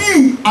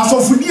chikodi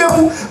asofudie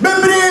mu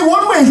bebre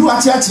won ma ehu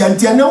achiachi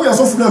antia na wo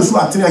asofu na esu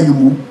atene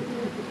ayemu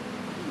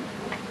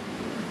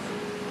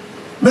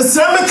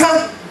mesrameka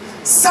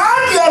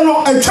sadia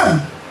no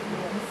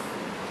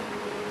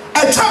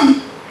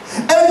atwam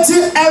enti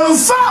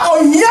emfa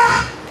ohia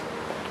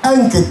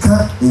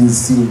enkeka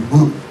ensin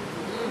hu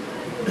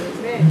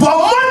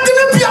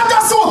bomondene bia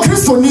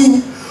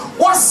mfoni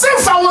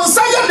wasefa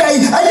wonsa ye dai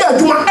aye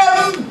aduma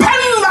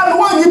empenna no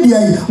wanyi dia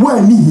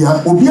wa ni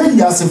hia obi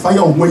ayi asefa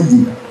ya owo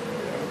yi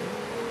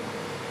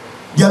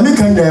dia me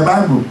kan na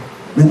Bible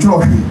me ntro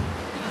hwe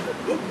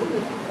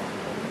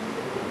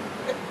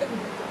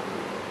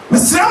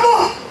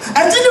mesramo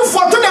adini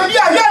foto na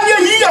bia ya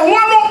yi ya ho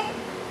no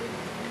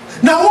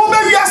na wo be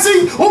wiase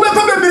wo be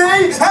pe bebre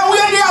wo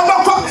ye dia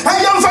abako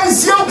yam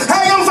fansio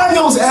yam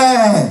fanyos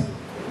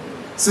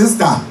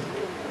sister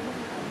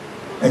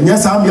enya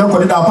sa bia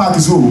ko da park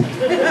so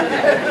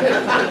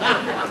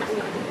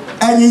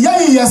enyi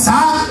ye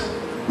sa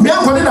bia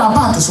ko da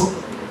park so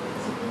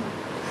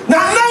na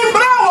nai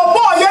bra wo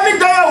bo ye ni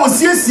dan wo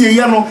siesie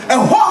ye no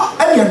ho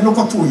ene no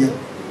koto ye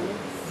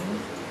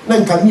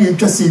na nka ni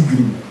etwa se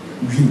gwi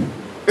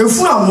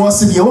efu awo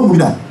se de wo mu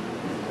da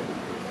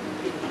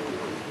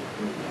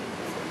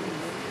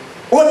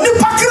oni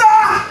pakra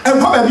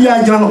enko ba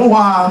bia gina no ho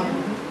a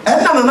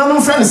enna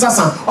no friend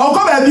sasa onko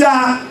ba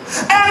bia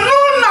enu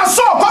na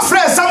so ko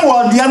friend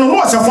Samuel dia no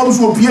wo se fom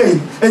so opie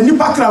eni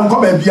pakra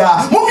onko ba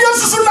bia mo bi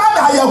susu na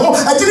da ye ho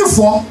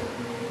agirifo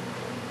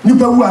ni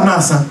pa wu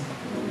anasa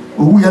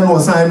owu ye no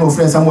san no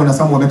friend Samuel na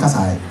Samuel be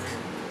kasa ai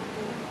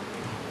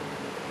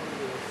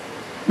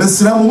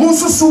mesra mo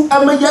susu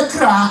ameye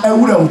kra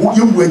ewura ngo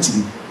ye wu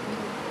akiri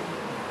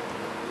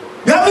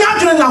ya mi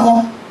adwene na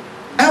ho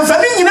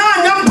enfani nyina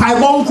anya mpai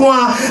bonko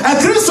a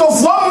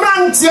Christopher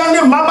mrantia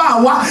ne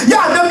mabaawa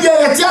ya adam ye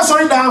yete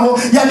asori dan ho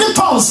ya de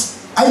tons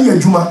ayi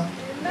adwuma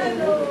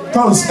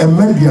tons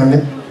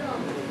emmaduane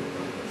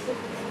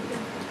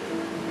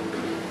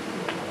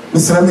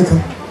mesramika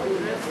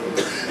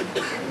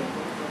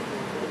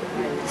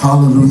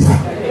hallelujah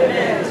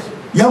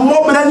ya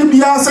mo bra ni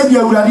bia se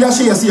dia awurade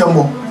ahye yesi ya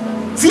mo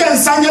fie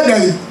nsanya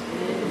dai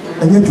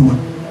anya adwuma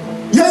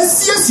ya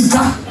sie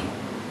sika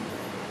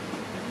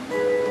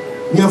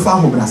ni afa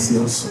ho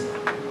Brazil so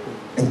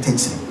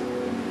enteche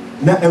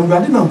na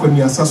awurade na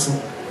nkwani asaso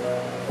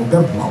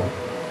obebwa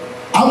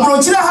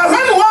abrochire ha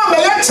hwani wa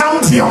me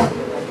champion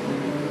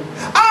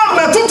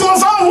metutu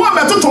fa ho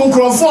metutu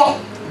nkrofo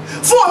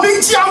fo obi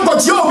ntia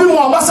nkotie obi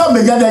mo obasa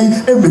megada yi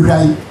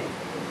emehwai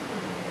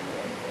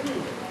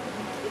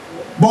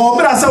bo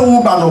bra sa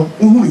wo ba no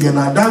hu ye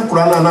na dan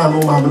kura na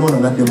no ma me no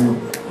na dem no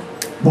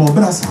bo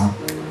bra sa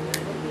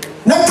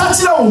na ka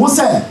kire wo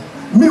se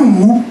mi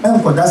wu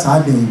enkoda sa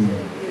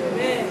den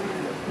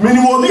mini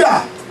wo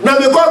bia na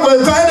me kwa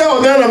ka ede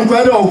o gana me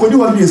kwa ede o kodi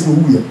wo bi eso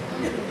wu ye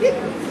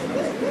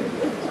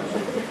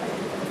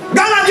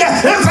gana dia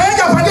e ka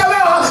ya pa dia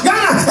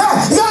gana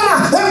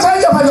e ka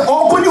ya pa dia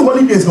o kodi wo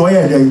bi eso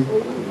ye dey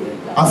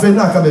afa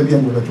na aka ba bia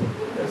mo beto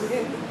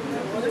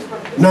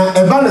na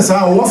eba ne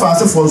sa wo fa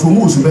asefo so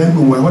mu su ban bi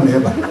wo na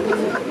eba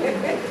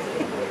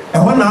e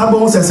ho na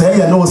abo sese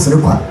ye na o sere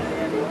kwa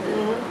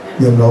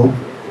ye no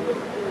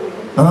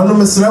ana no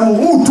mesra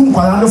mu tu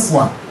kwa na fo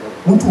a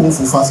mutu wo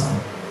fufa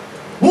sa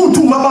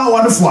mutu maba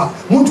wa nfo a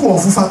mutu wo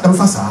fufa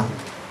emfa sa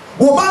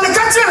wo ba ne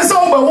ka kire se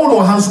wo ba wo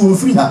no hanso wo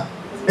free ha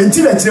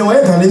enti na kire wo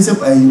ye kan se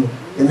ayi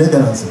e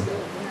Netherlands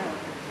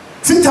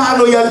fita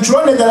no ya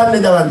ntro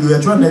Netherlands yo ya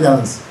ntro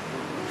Netherlands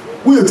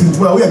wo ye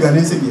tuntu a wo ye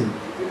gan se bi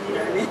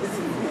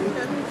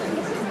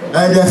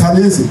ai da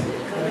kan se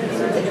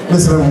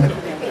mesra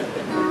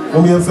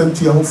mo me fa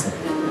ntu ya ho fo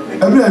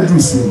ebra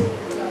adrusu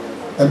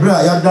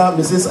ebra ya da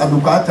Mrs. Addo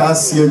Kwaata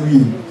asia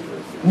wi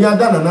ni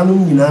ada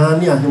nananum nyina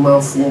ni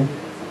ahemafo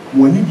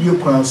woni die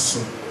kwan so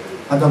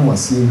adam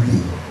wase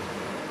wi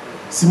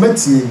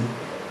simetie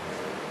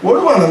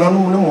wonu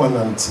nananum ne mo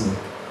nante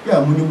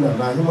ya munim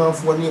na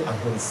ahemafo ni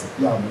ahemfo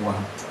ya boa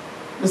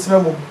mesra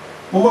mo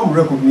mam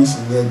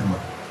recognition ye aduma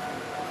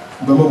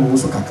be mo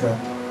so kakra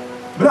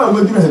bra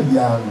wo duru ha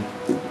bia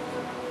no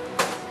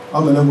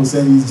amana mo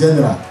say is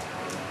general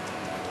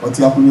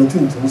oti akunyo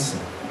tuntum so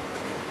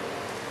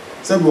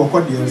sabi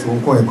wakodi enso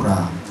nko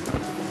ekra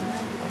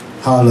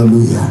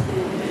hallelujah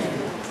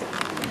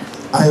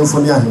ayo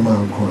foni ahema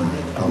nko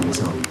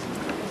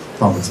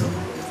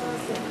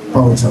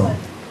paucha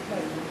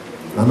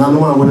na nanu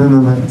ma wona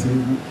na nti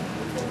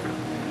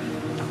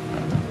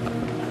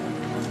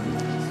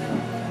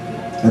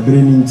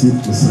abireni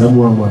nti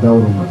siramu wa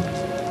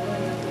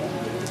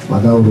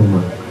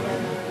madawruma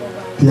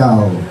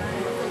piao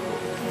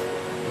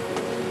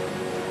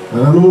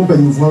na nanu mo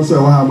panyifo so e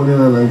wa ha mo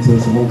na nti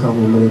so mo ka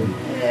mo mere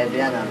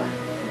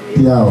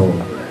piao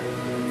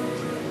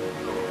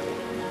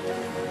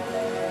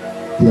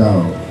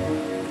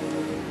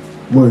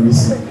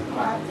Moise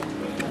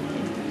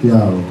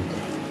piao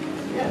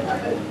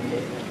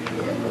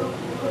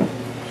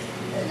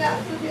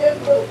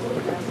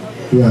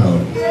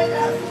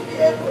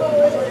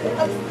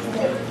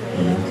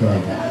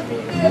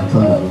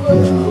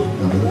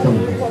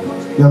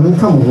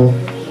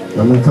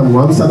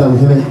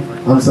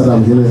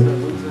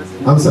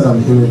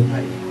Amsterdam here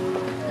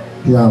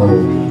piao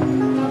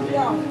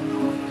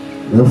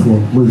therefore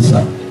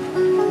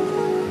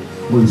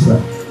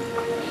Moise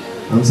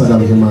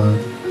Amsterdam hima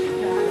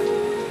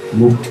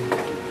mo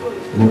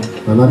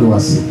nanado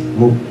wase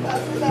mo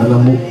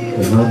nanamo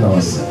nanado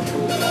wase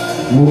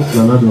mo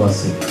nanado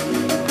wase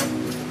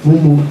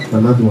Mumu,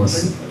 another was,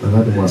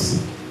 another was.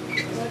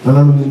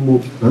 Another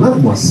mumu, another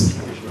was,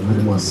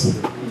 another was.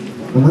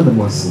 Another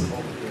was,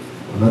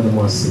 another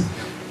was.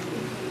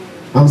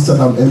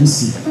 Amsterdam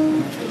MC.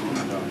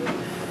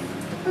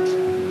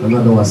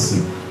 Another was,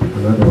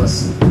 another was.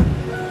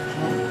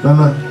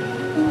 Nana,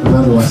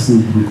 another was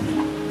group.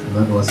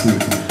 Another was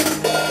group.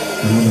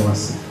 Another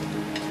was.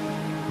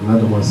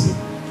 Another was.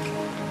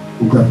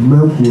 We got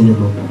milk,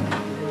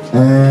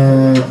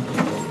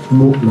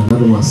 no,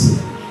 another was.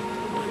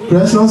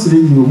 Precious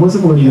lady, what's the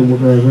money?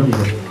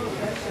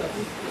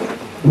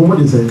 What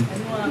is it?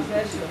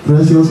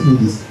 Precious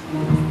ladies.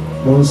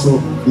 Also,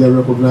 they are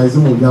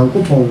recognizing on young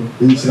couple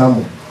in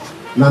Shramo.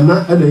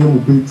 Nana and a young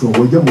patron,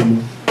 or young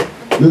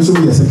there should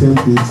be a second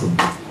patron.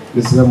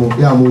 The Shramo,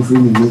 Yamu free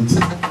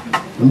meeting.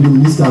 And the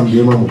minister of the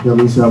Yamamu,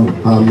 Yamu Shramo.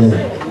 Amen.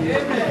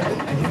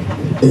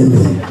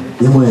 Amen.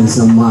 Yamu and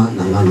some man,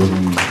 Nana.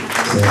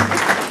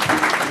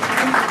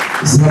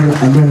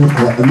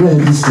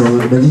 American strong,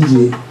 the DJ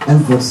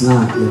Enfox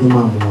now, the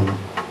Duma,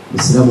 the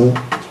Sremo,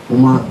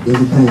 Oma, the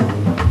Pen,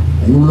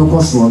 and you know,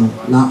 cost one,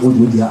 now would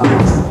with your out.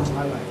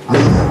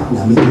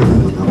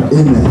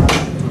 Amen.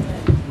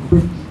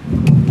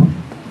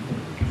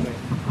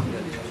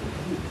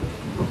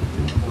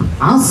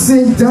 I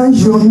sit down,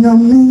 your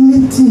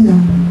minute.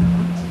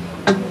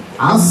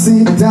 I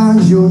sit down,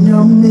 your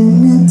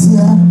minute.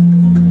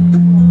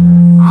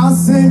 I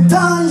sit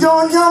down,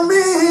 your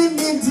minute.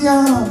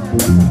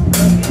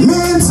 Me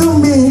to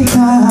me,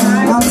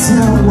 that's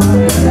your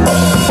word.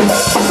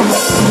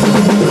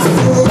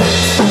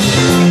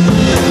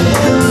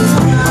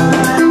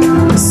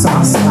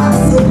 Sasa,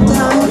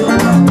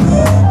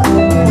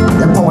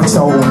 the power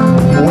show,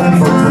 one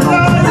for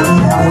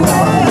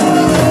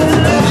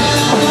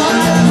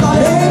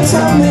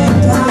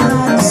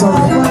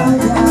sorry.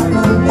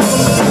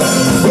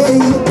 Hey,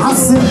 I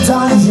said,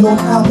 you're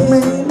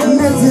coming,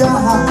 I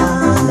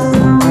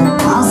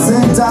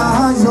said,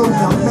 you're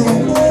coming.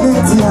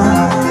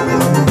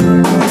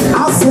 I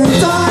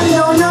said,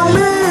 you're not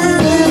me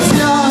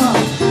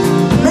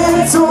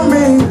to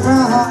me,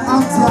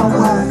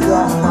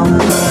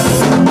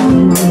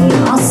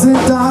 I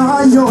said,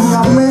 you're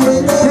not me,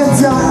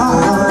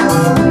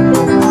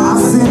 I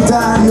said,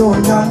 you're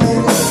not me,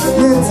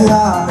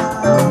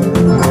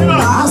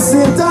 I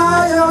said,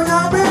 you're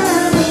not me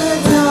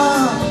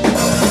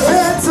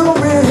to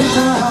me,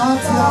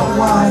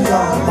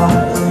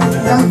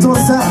 and to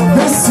say,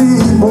 let's see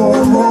more.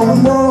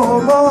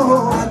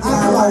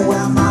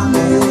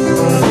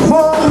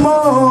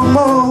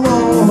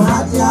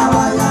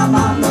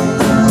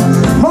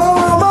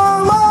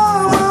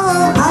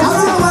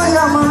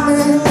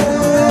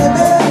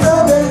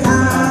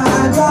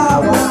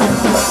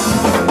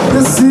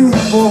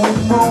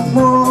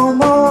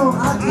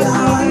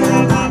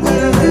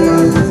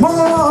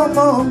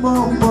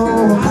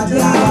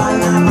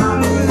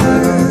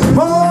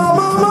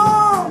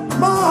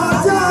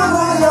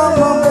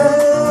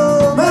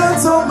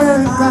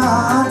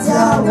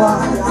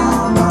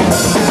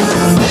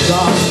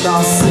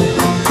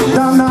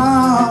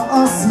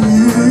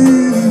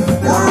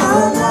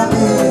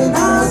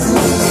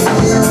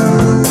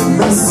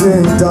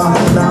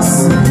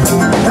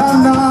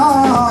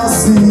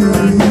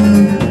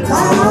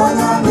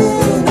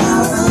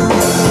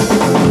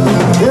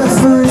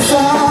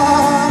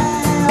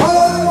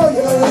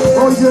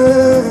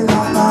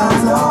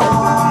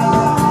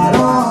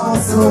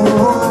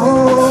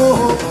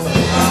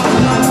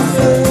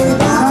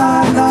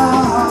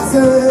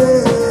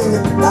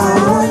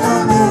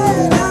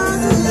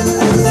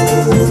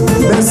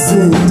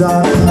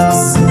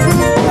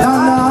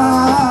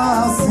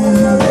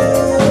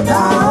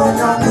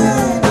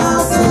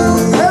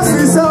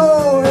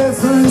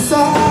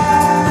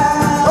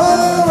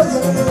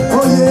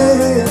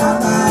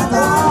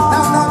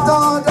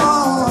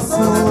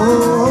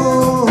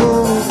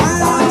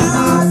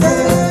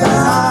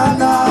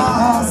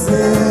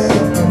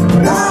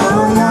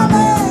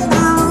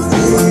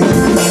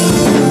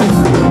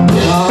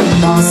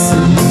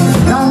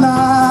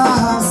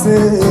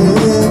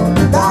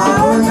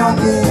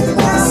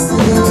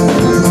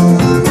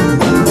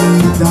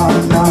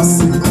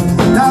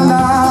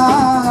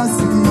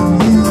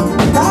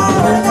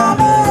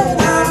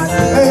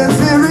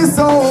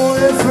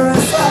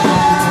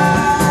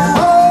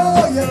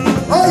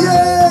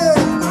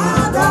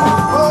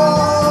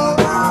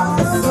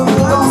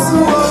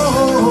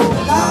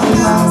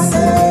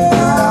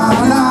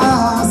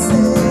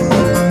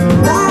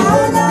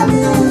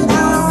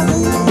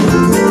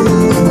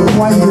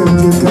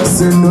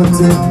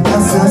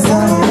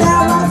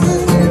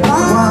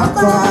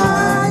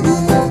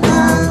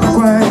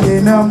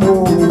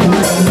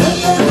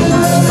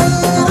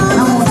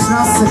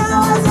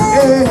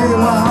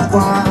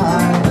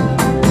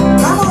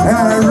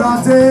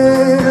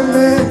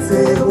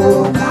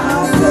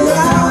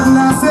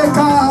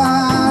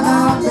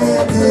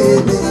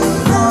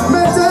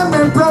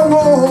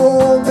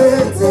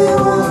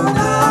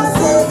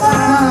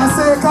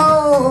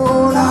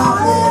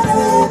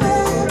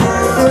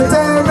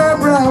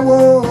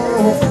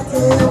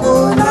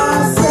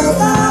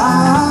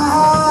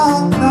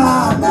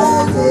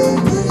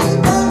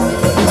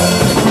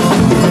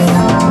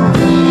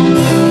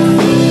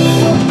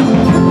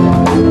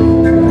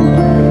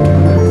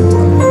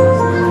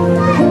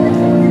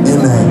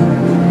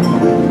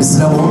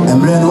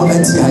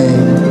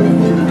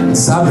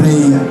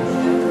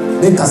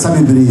 me kasa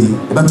bebree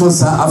ebeto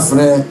nsa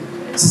afre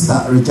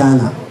sister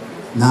Regina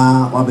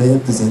na wabe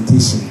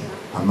presentation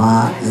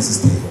ama your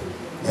sister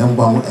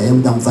embo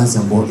emdam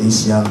fansembo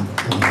Asia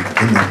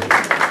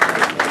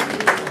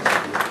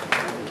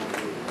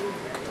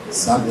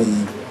sabe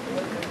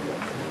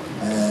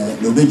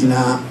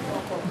lobejina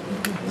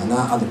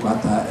na Addo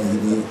Kwaata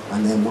eni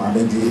anemu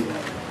abedi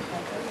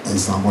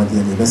enso amode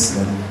ne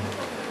besere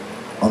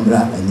no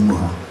ombra animu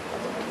ha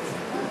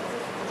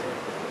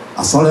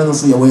asole no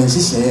so ye we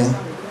nhihye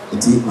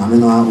enti mame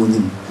no a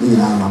onim ni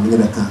na mame ne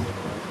beka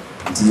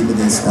enti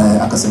evidence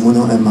akasemo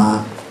no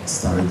ema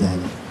Sister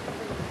Regina.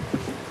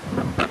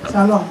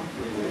 Shalom.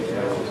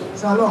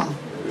 Shalom.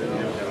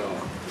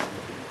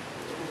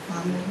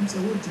 Mame nse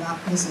wo dra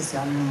princess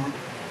ya no.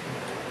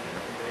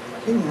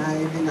 Ina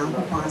ebe na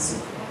nkopase.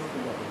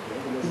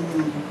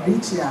 Ini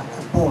reach ya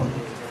born.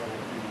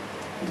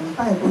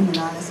 Mpa e boni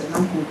na se na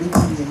ko be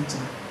ti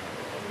encha.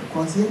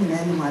 Because ye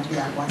na ni ma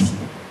dia agwashi.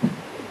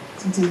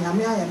 Tinti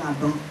nyame aye na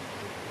dom.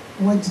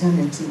 Wo gyina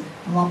n'echi,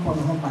 wo akọ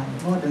no ho ban,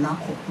 wo de na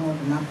akọ, wo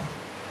de na ba.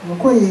 Wo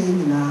koye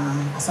ni na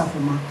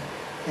asafoma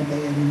ebe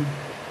ye ni.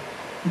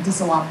 Nti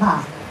se wa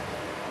ba.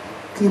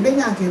 Ke be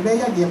nya ke be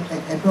ya de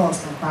do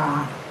so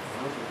ba.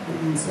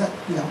 Nse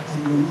ya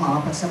anu ma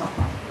wa pa se ba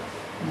pa.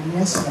 Na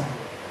yesha.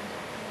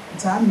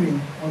 Tamri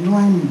onu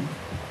ani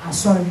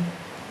asori.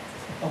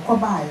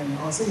 Okoba aye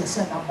no o se ye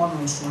shed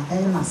abon so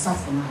e na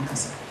asafoma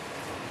akasa.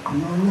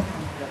 Ano ni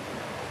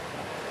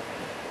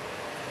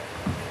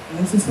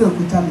Nfifi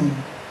okuta me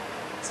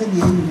se de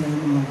eni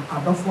no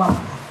adofo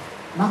aka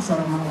na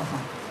soro ma wa ha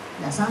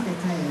ya san de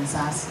kan yen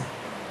sase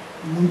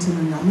nti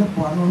no na me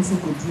po ano nso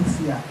ko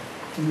drufia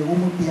ye wo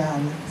mo bia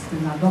no fi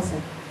na adofo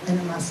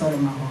eni na soro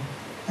ma ho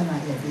na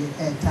ye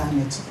de ta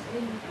mechi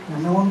na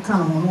me won kan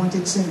ho no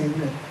cheche na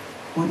ewre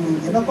oni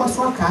ye be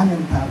kwaso aka ne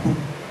mpa ko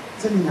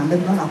se ni na me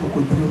no na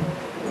kokoduro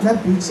na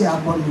bichi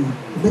abonu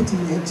beti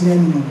ye jira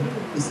ni mo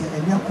ise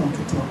enya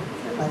konketo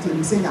ati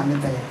mi se nya me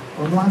be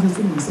ono anso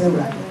so mi se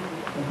ewra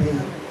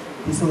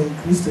so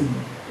Christian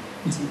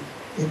nti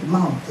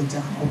edmao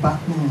eja oba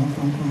no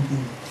nkonkon bi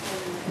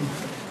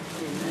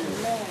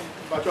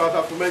but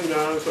Osafohene nyina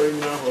so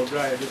nyina ho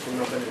bra e de so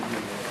na kana bi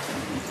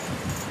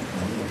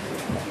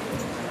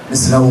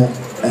Mislawo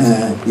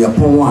ya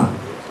ponwa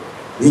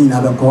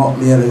nyina be ko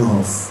Mary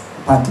Hof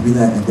park bi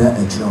na eda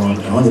ejira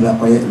ho de be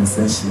ko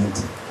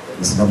refreshment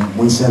mislawo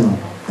mo hye no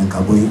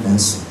enkaboyi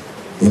enso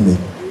amen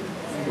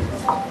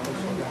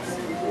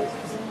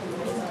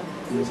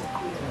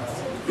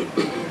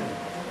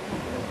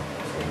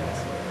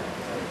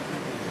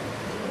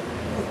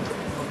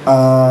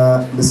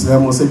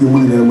Mislawo se bi mu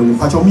nyina mu ni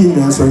pacho mi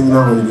nyina so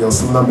nyina ho de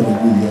so na be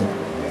bi ye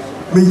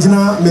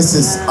mejina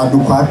Mrs. Addo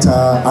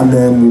Kwaata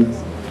anamu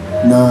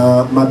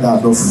na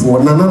madadofo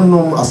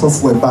nananom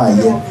asofo e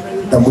baaye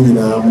da mu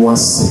nyina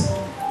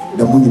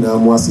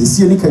mu ase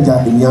sie ni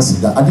kaja eni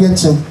asida ade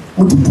eche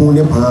mutipon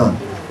ne pa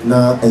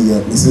na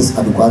eye Mrs.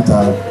 Addo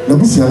Kwaata na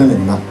busua ne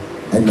na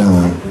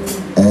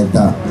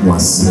da mu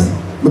ase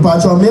me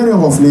pacho Mary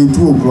of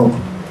 2 o'clock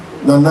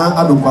na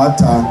Addo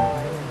Kwaata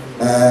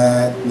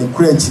ne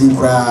kura chiri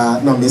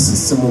kura na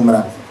Mrs.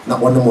 Mumra na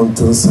wona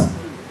montonsa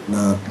na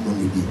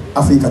monibi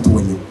Africa to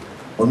wani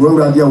ono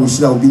awurade a wo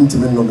hira obi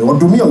ntime no me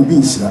odomi a obi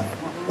nhira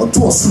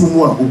oto osuru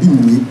mu a obi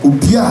mmi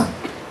obi a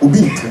obi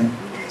ntum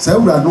sa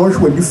awurade no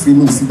hwe wadi firi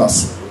no fi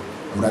baso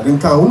awurade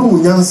nka wono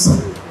munyansa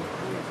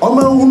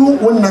oma wono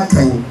wonna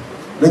kan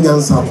na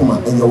nyansa akoma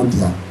enya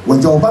wodia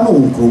wagya oba no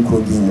nkronkro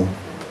din mu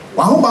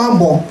wa ho ba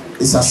abo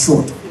is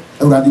assured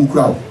awurade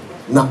nkura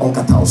na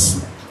onkata osu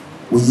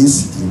wo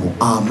Yesu din mu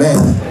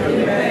amen.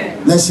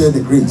 Let's share the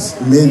grace.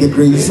 May the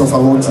grace of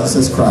our Lord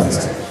Jesus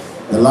Christ,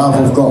 the love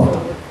of God,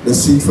 the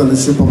sweet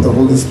fellowship of the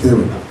Holy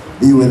Spirit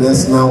be with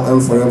us now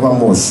and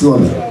forevermore.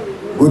 Surely,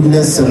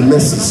 goodness and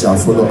mercy shall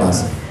follow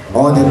us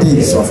all the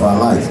days of our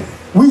life.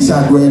 We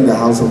shall dwell in the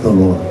house of the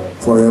Lord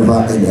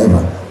forever and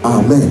ever.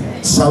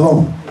 Amen.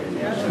 Shalom.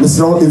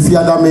 Mr.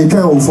 Ifiada may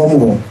come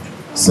from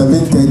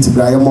 7:30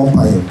 Brian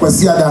Mompire.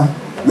 Kwasiada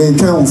may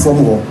come from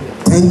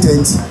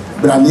 10:30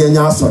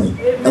 Brania Sorry.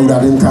 And we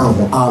are in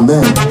town.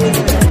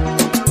 Amen.